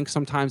 And I think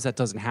sometimes that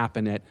doesn't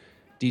happen at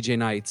DJ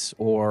nights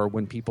or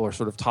when people are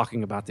sort of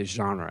talking about this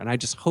genre. And I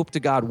just hope to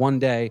God one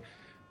day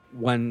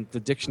when the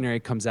dictionary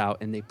comes out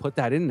and they put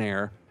that in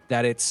there,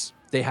 that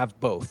they have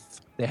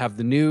both. They have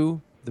the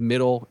new, the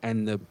middle,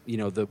 and the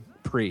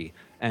pre.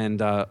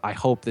 And I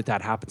hope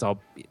that happens.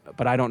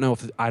 But I don't know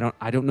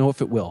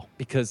if it will,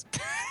 because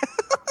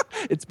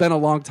it's been a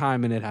long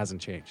time and it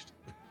hasn't changed.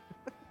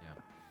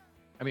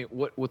 I mean,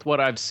 with what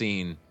I've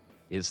seen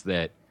is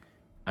that,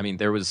 I mean,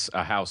 there was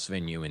a house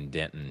venue in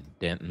Denton.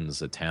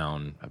 Denton's a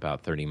town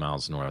about 30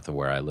 miles north of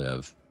where I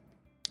live.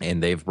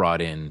 And they've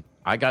brought in,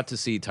 I got to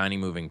see Tiny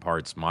Moving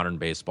Parts, Modern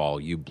Baseball,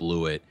 You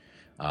Blew It,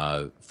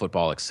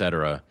 football,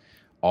 etc.,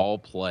 all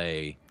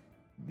play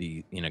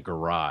in a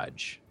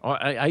garage.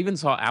 I even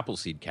saw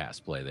Appleseed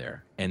Cast play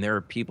there. And there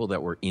are people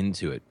that were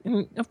into it.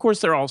 And of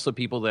course, there are also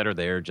people that are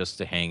there just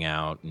to hang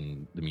out,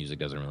 and the music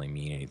doesn't really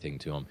mean anything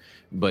to them.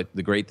 But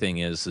the great thing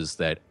is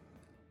that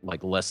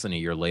like less than a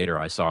year later,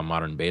 I saw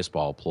Modern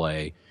Baseball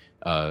play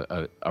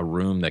a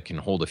room that can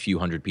hold a few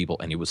hundred people,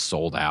 and it was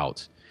sold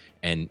out.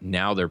 And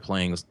now they're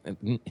playing.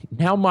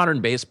 Now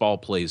Modern Baseball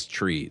plays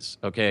Trees.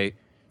 Okay,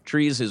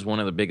 Trees is one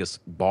of the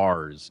biggest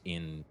bars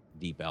in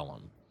Deep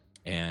Ellum,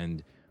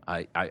 and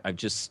I've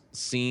just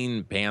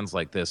seen bands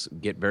like this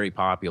get very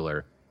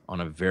popular on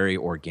a very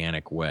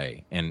organic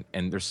way, and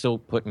they're still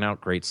putting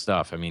out great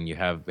stuff. I mean, you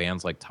have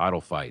bands like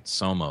Title Fight,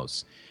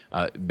 Somos,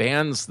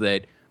 bands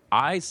that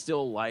I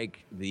still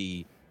like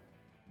the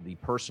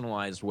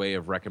personalized way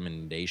of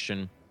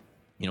recommendation.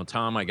 You know,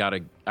 Tom, I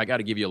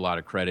gotta give you a lot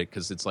of credit,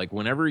 because it's like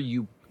whenever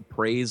you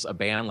praise a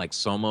band like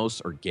Somos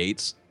or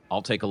Gates,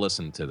 I'll take a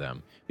listen to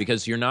them,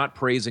 because you're not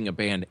praising a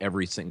band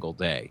every single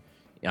day.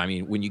 I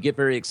mean, when you get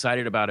very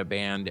excited about a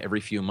band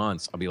every few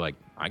months, I'll be like,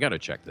 I got to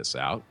check this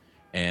out.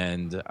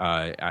 And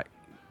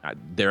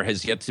there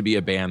has yet to be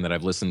a band that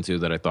I've listened to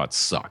that I thought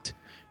sucked.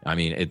 I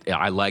mean,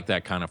 I like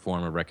that kind of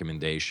form of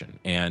recommendation.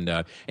 And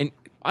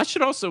I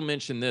should also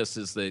mention this,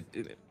 is that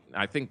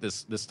I think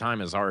this time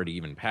has already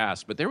even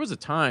passed, but there was a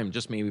time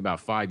just maybe about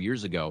 5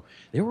 years ago,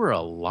 there were a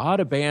lot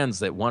of bands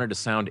that wanted to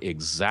sound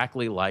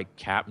exactly like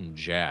Cap'n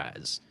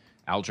Jazz.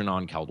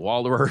 Algernon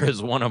Cadwallader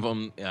is one of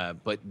them,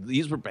 but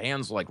these were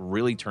bands like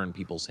really turned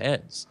people's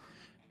heads.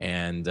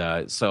 And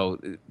so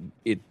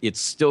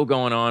it's still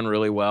going on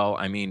really well.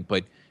 I mean,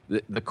 but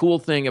the cool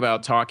thing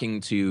about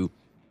talking to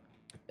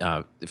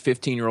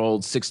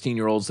 15-year-olds,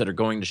 16-year-olds that are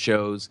going to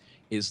shows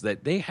is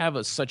that they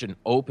have such an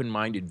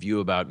open-minded view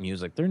about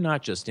music. They're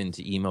not just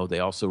into emo. They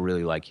also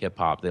really like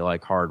hip-hop. They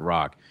like hard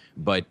rock.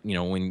 But, you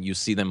know, when you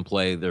see them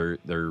play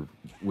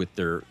with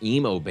their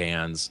emo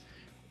bands,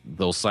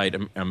 they'll cite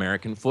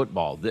American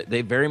football.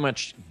 They very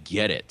much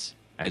get it,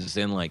 as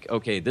in like,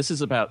 okay, this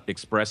is about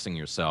expressing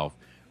yourself.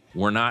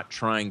 We're not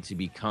trying to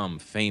become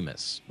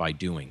famous by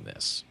doing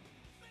this.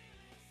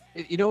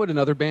 You know what?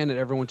 Another band that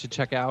everyone should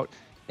check out,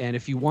 and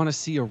if you want to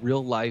see a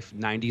real life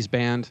 '90s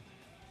band,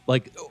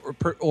 like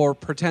or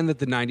pretend that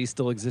the '90s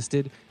still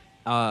existed,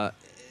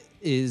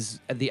 is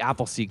the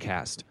Appleseed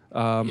Cast.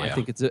 I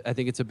think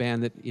it's a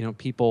band that, you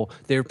know,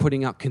 they're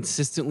putting out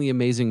consistently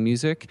amazing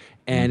music,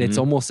 and it's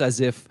almost as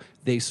if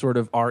they sort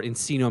of are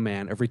Encino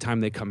Man every time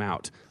they come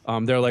out.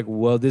 They're like,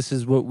 well, this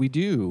is what we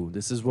do,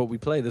 this is what we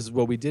play, this is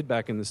what we did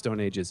back in the Stone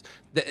Ages.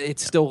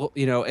 It's still,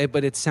 you know,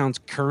 but it sounds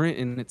current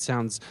and it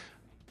sounds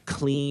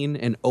clean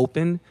and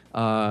open.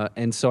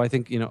 And so I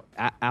think, you know,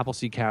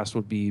 Appleseed Cast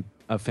would be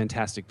a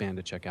fantastic band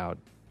to check out.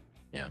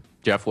 Yeah,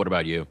 Jeff, what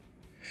about you?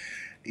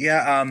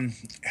 Yeah,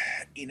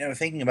 you know,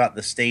 thinking about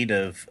the state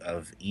of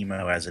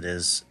emo as it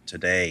is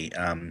today,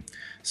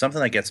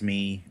 something that gets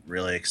me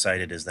really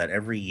excited is that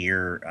every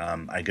year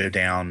I go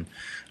down,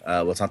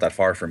 well, it's not that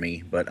far from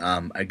me, but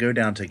I go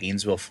down to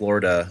Gainesville,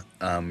 Florida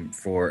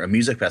for a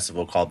music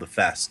festival called The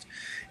Fest.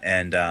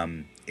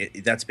 And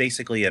that's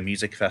basically a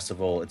music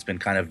festival. It's been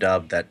kind of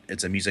dubbed that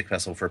it's a music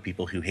festival for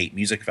people who hate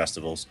music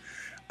festivals,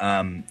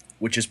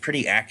 which is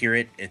pretty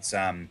accurate. It's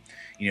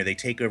you know, they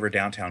take over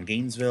downtown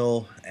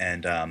Gainesville,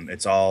 and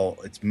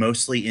it's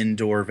mostly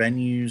indoor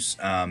venues,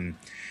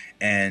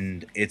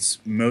 and it's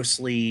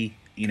mostly,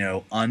 you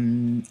know,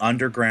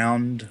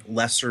 underground,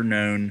 lesser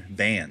known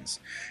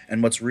bands.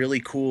 And what's really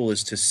cool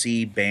is to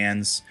see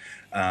bands,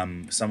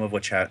 some of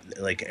which have,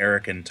 like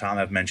Eric and Tom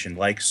have mentioned,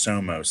 like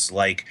Somos,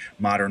 like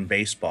Modern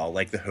Baseball,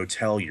 like the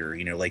Hotelier,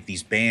 you know, like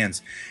these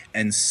bands,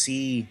 and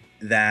see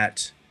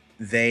that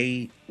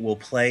they will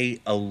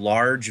play a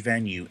large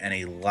venue and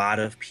a lot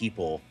of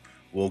people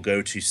will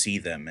go to see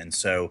them. And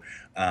so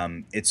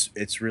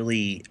it's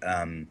really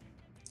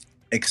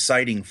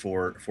exciting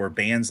for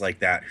bands like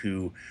that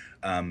who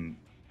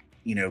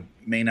you know,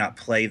 may not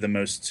play the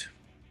most,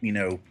 you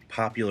know,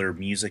 popular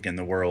music in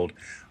the world,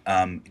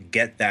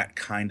 get that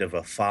kind of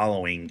a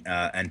following,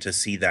 and to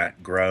see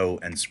that grow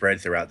and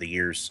spread throughout the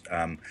years.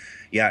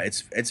 Yeah,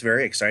 it's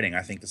very exciting.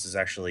 I think this is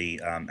actually,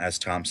 as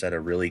Tom said, a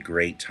really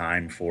great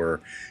time for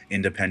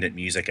independent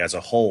music as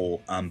a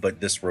whole. But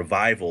this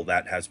revival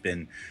that has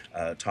been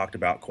talked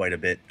about quite a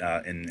bit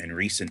in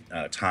recent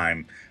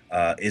time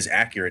is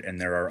accurate, and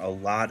there are a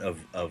lot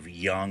of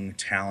young,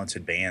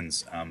 talented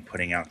bands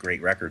putting out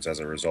great records as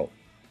a result.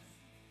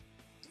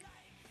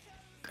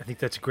 I think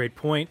that's a great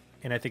point,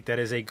 and I think that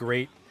is a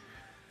great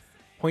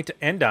point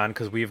to end on,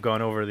 because we've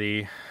gone over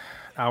the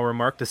hour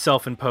mark, the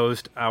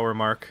self-imposed hour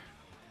mark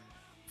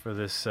for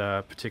this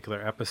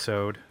particular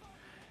episode.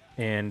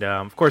 And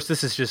of course,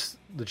 this is just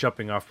the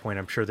jumping off point.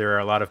 I'm sure there are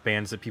a lot of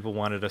bands that people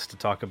wanted us to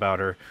talk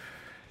about, or,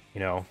 you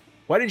know,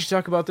 Why didn't you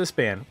talk about this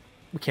band?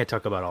 We can't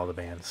talk about all the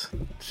bands.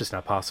 It's just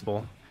not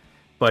possible.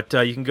 But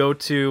you can go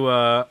to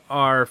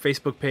our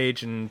Facebook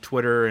page and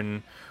Twitter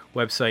and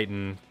website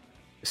and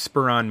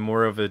spur on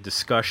more of a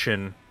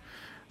discussion.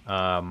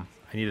 I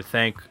need to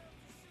thank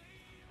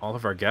all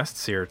of our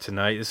guests here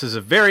tonight. This is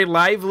a very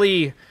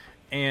lively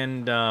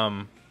and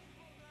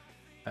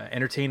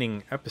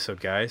entertaining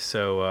episode, guys.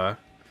 So,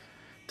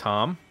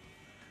 Tom,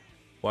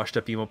 Washed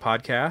Up Emo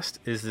Podcast,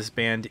 Is This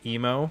Band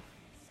Emo?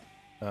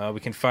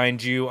 We can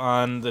find you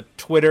on the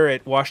Twitter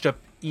at Washed Up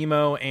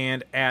Emo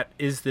and at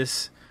Is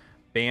This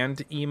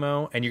Band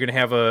Emo. And you're going to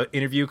have an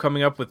interview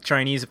coming up with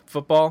Chinese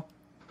football.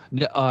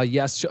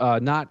 Yes,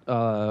 not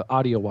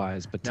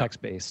audio-wise, but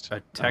text-based.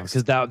 Text,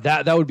 because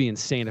that would be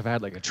insane if I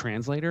had like a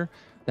translator.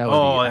 That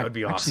would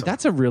be awesome. Actually,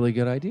 that's a really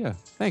good idea.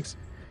 Thanks.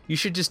 You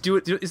should just do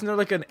it. Isn't there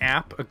like an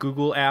app, a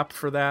Google app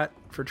for that,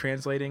 for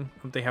translating?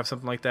 Don't they have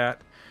something like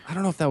that? I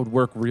don't know if that would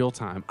work real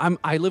time.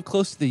 I live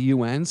close to the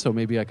UN, so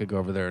maybe I could go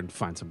over there and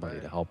find somebody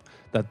to help.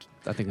 I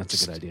think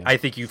that's a good idea. I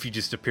think if you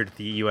just appeared at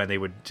the UN, they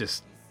would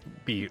just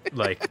be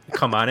like,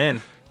 "Come on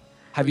in."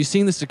 Have you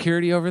seen the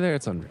security over there?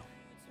 It's unreal.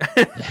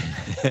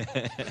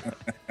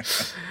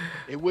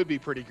 It would be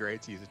pretty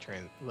great to use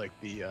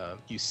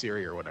use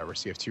Siri or whatever,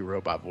 so you have two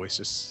robot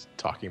voices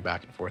talking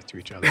back and forth to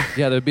each other.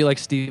 Yeah, there'd be like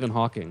Stephen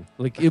Hawking.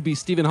 Like it'd be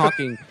Stephen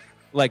Hawking,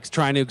 like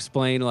trying to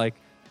explain like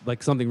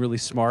something really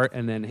smart,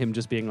 and then him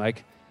just being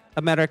like,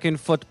 American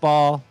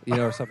football,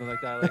 or something like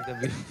that. Like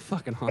that'd be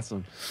fucking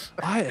awesome.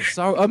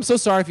 I'm so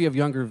sorry if you have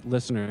younger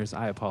listeners.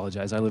 I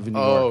apologize. I live in New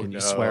York and you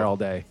swear all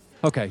day.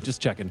 Okay,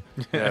 just checking.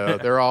 No,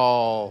 they're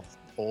all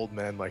old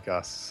men like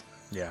us.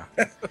 Yeah.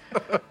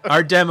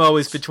 Our demo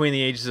is between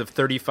the ages of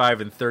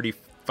 35 and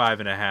 35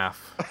 and a half.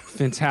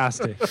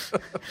 Fantastic.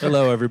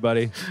 Hello,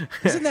 everybody.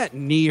 Doesn't that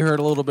knee hurt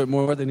a little bit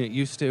more than it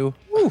used to?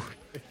 Woo.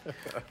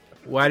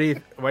 Why do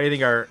you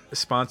think our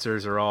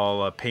sponsors are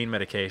all pain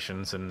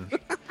medications and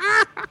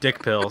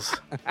dick pills?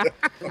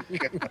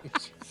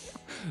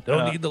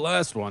 Don't need the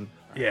last one.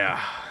 Yeah.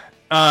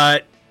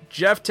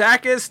 Jeff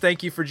Takis,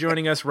 thank you for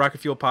joining us.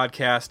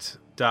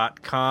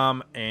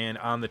 RocketFuelPodcast.com and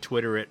on the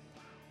Twitter at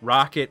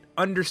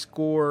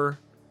Rocket_Fuel.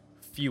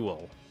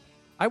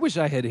 I wish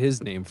I had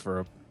his name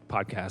for a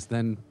podcast.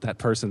 Then that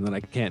person that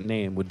I can't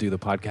name would do the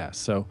podcast.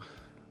 So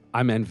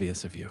I'm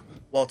envious of you.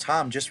 Well,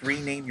 Tom, just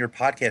rename your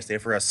podcast there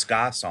for a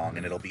ska song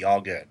and it'll be all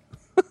good.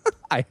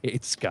 I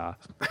hate ska.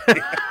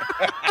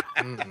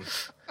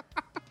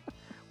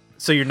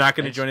 So you're not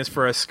going to join us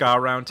for a ska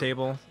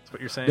roundtable? That's what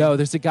you're saying? No,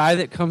 there's a guy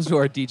that comes to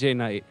our DJ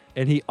night,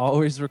 and he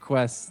always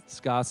requests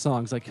ska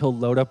songs. Like he'll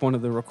load up one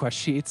of the request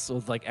sheets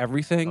with like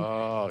everything,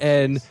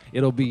 and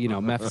it'll be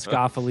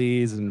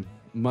Mephistopheles and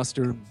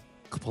Mustard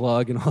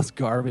Plug and all this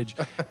garbage.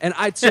 And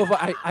I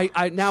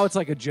now it's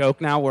like a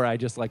joke now where I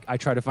just I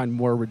try to find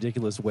more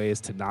ridiculous ways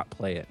to not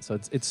play it. So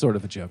it's sort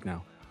of a joke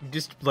now. You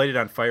just light it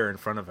on fire in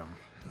front of him.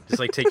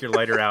 Just take your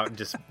lighter out and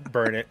just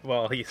burn it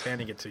while he's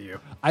handing it to you.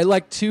 I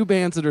like two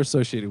bands that are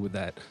associated with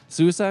that: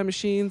 Suicide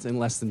Machines and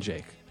Less Than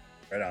Jake.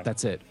 Right on.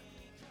 That's it.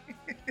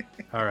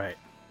 All right.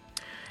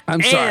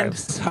 I'm sorry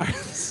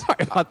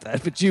about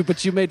that. But you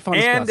made fun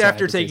of ska. And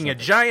after taking a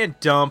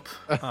giant dump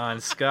on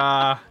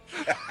ska,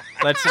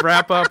 let's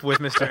wrap up with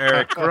Mr.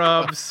 Eric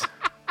Grubbs.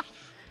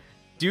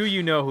 Do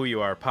You Know Who You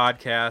Are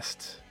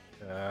podcast,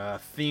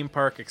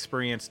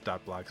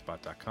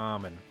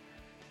 themeparkexperience.blogspot.com, and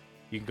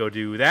you can go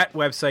to that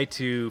website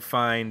to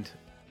find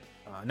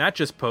not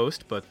just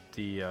Post, but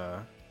the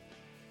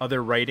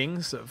other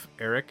writings of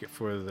Eric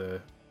for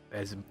the,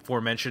 as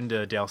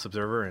aforementioned, Dallas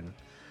Observer and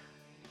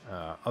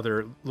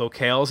other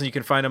locales. And you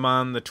can find him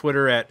on the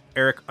Twitter at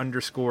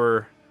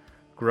Eric_Grubbs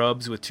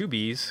with 2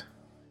 B's.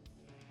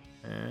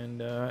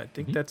 And I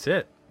think that's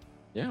it.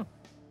 Yeah.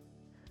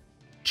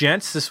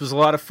 Gents, this was a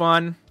lot of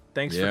fun.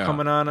 Thanks for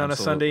coming on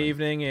absolutely. a Sunday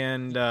evening.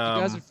 And you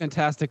guys are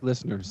fantastic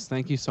listeners.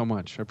 Thank you so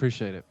much. I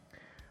appreciate it.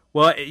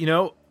 Well,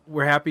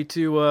 we're happy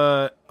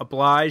to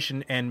oblige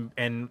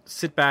and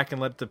sit back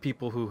and let the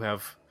people who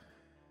have,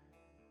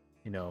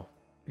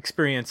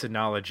 experience and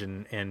knowledge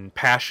and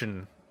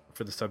passion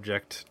for the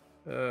subject.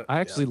 I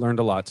actually learned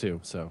a lot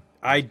too. So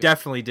I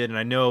definitely did, and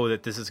I know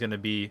that this is going to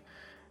be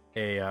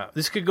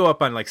this could go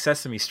up on like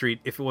Sesame Street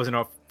if it wasn't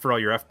for all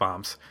your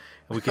F-bombs,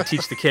 and we could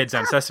teach the kids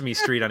on Sesame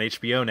Street on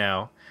HBO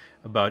now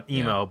about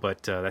emo,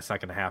 but that's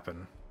not going to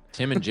happen.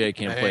 Tim and Jay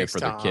can't play it for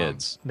Tom. their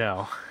kids.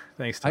 No,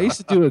 thanks, Tom. I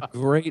used to do a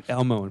great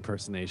Elmo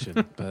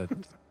impersonation, but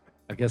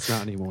I guess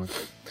not anymore.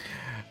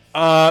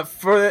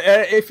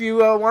 If you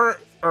want,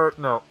 or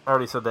no, I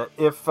already said that.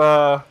 If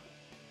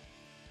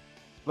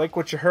like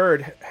what you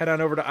heard, head on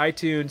over to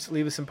iTunes,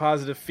 leave us some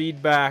positive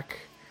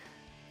feedback.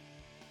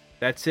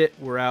 That's it.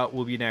 We're out.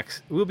 We'll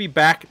be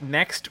back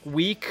next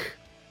week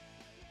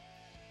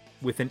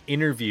with an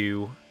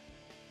interview.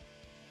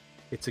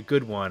 It's a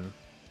good one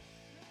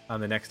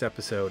on the next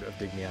episode of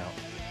Dig Me Out.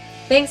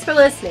 Thanks for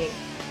listening.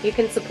 You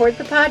can support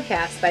the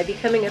podcast by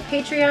becoming a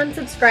Patreon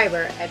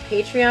subscriber at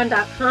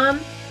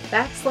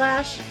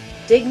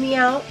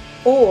patreon.com/digmeout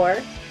or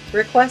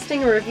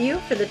requesting a review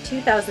for the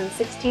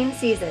 2016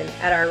 season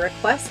at our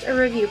Request a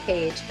Review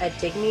page at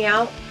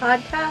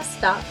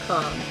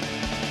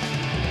digmeoutpodcast.com.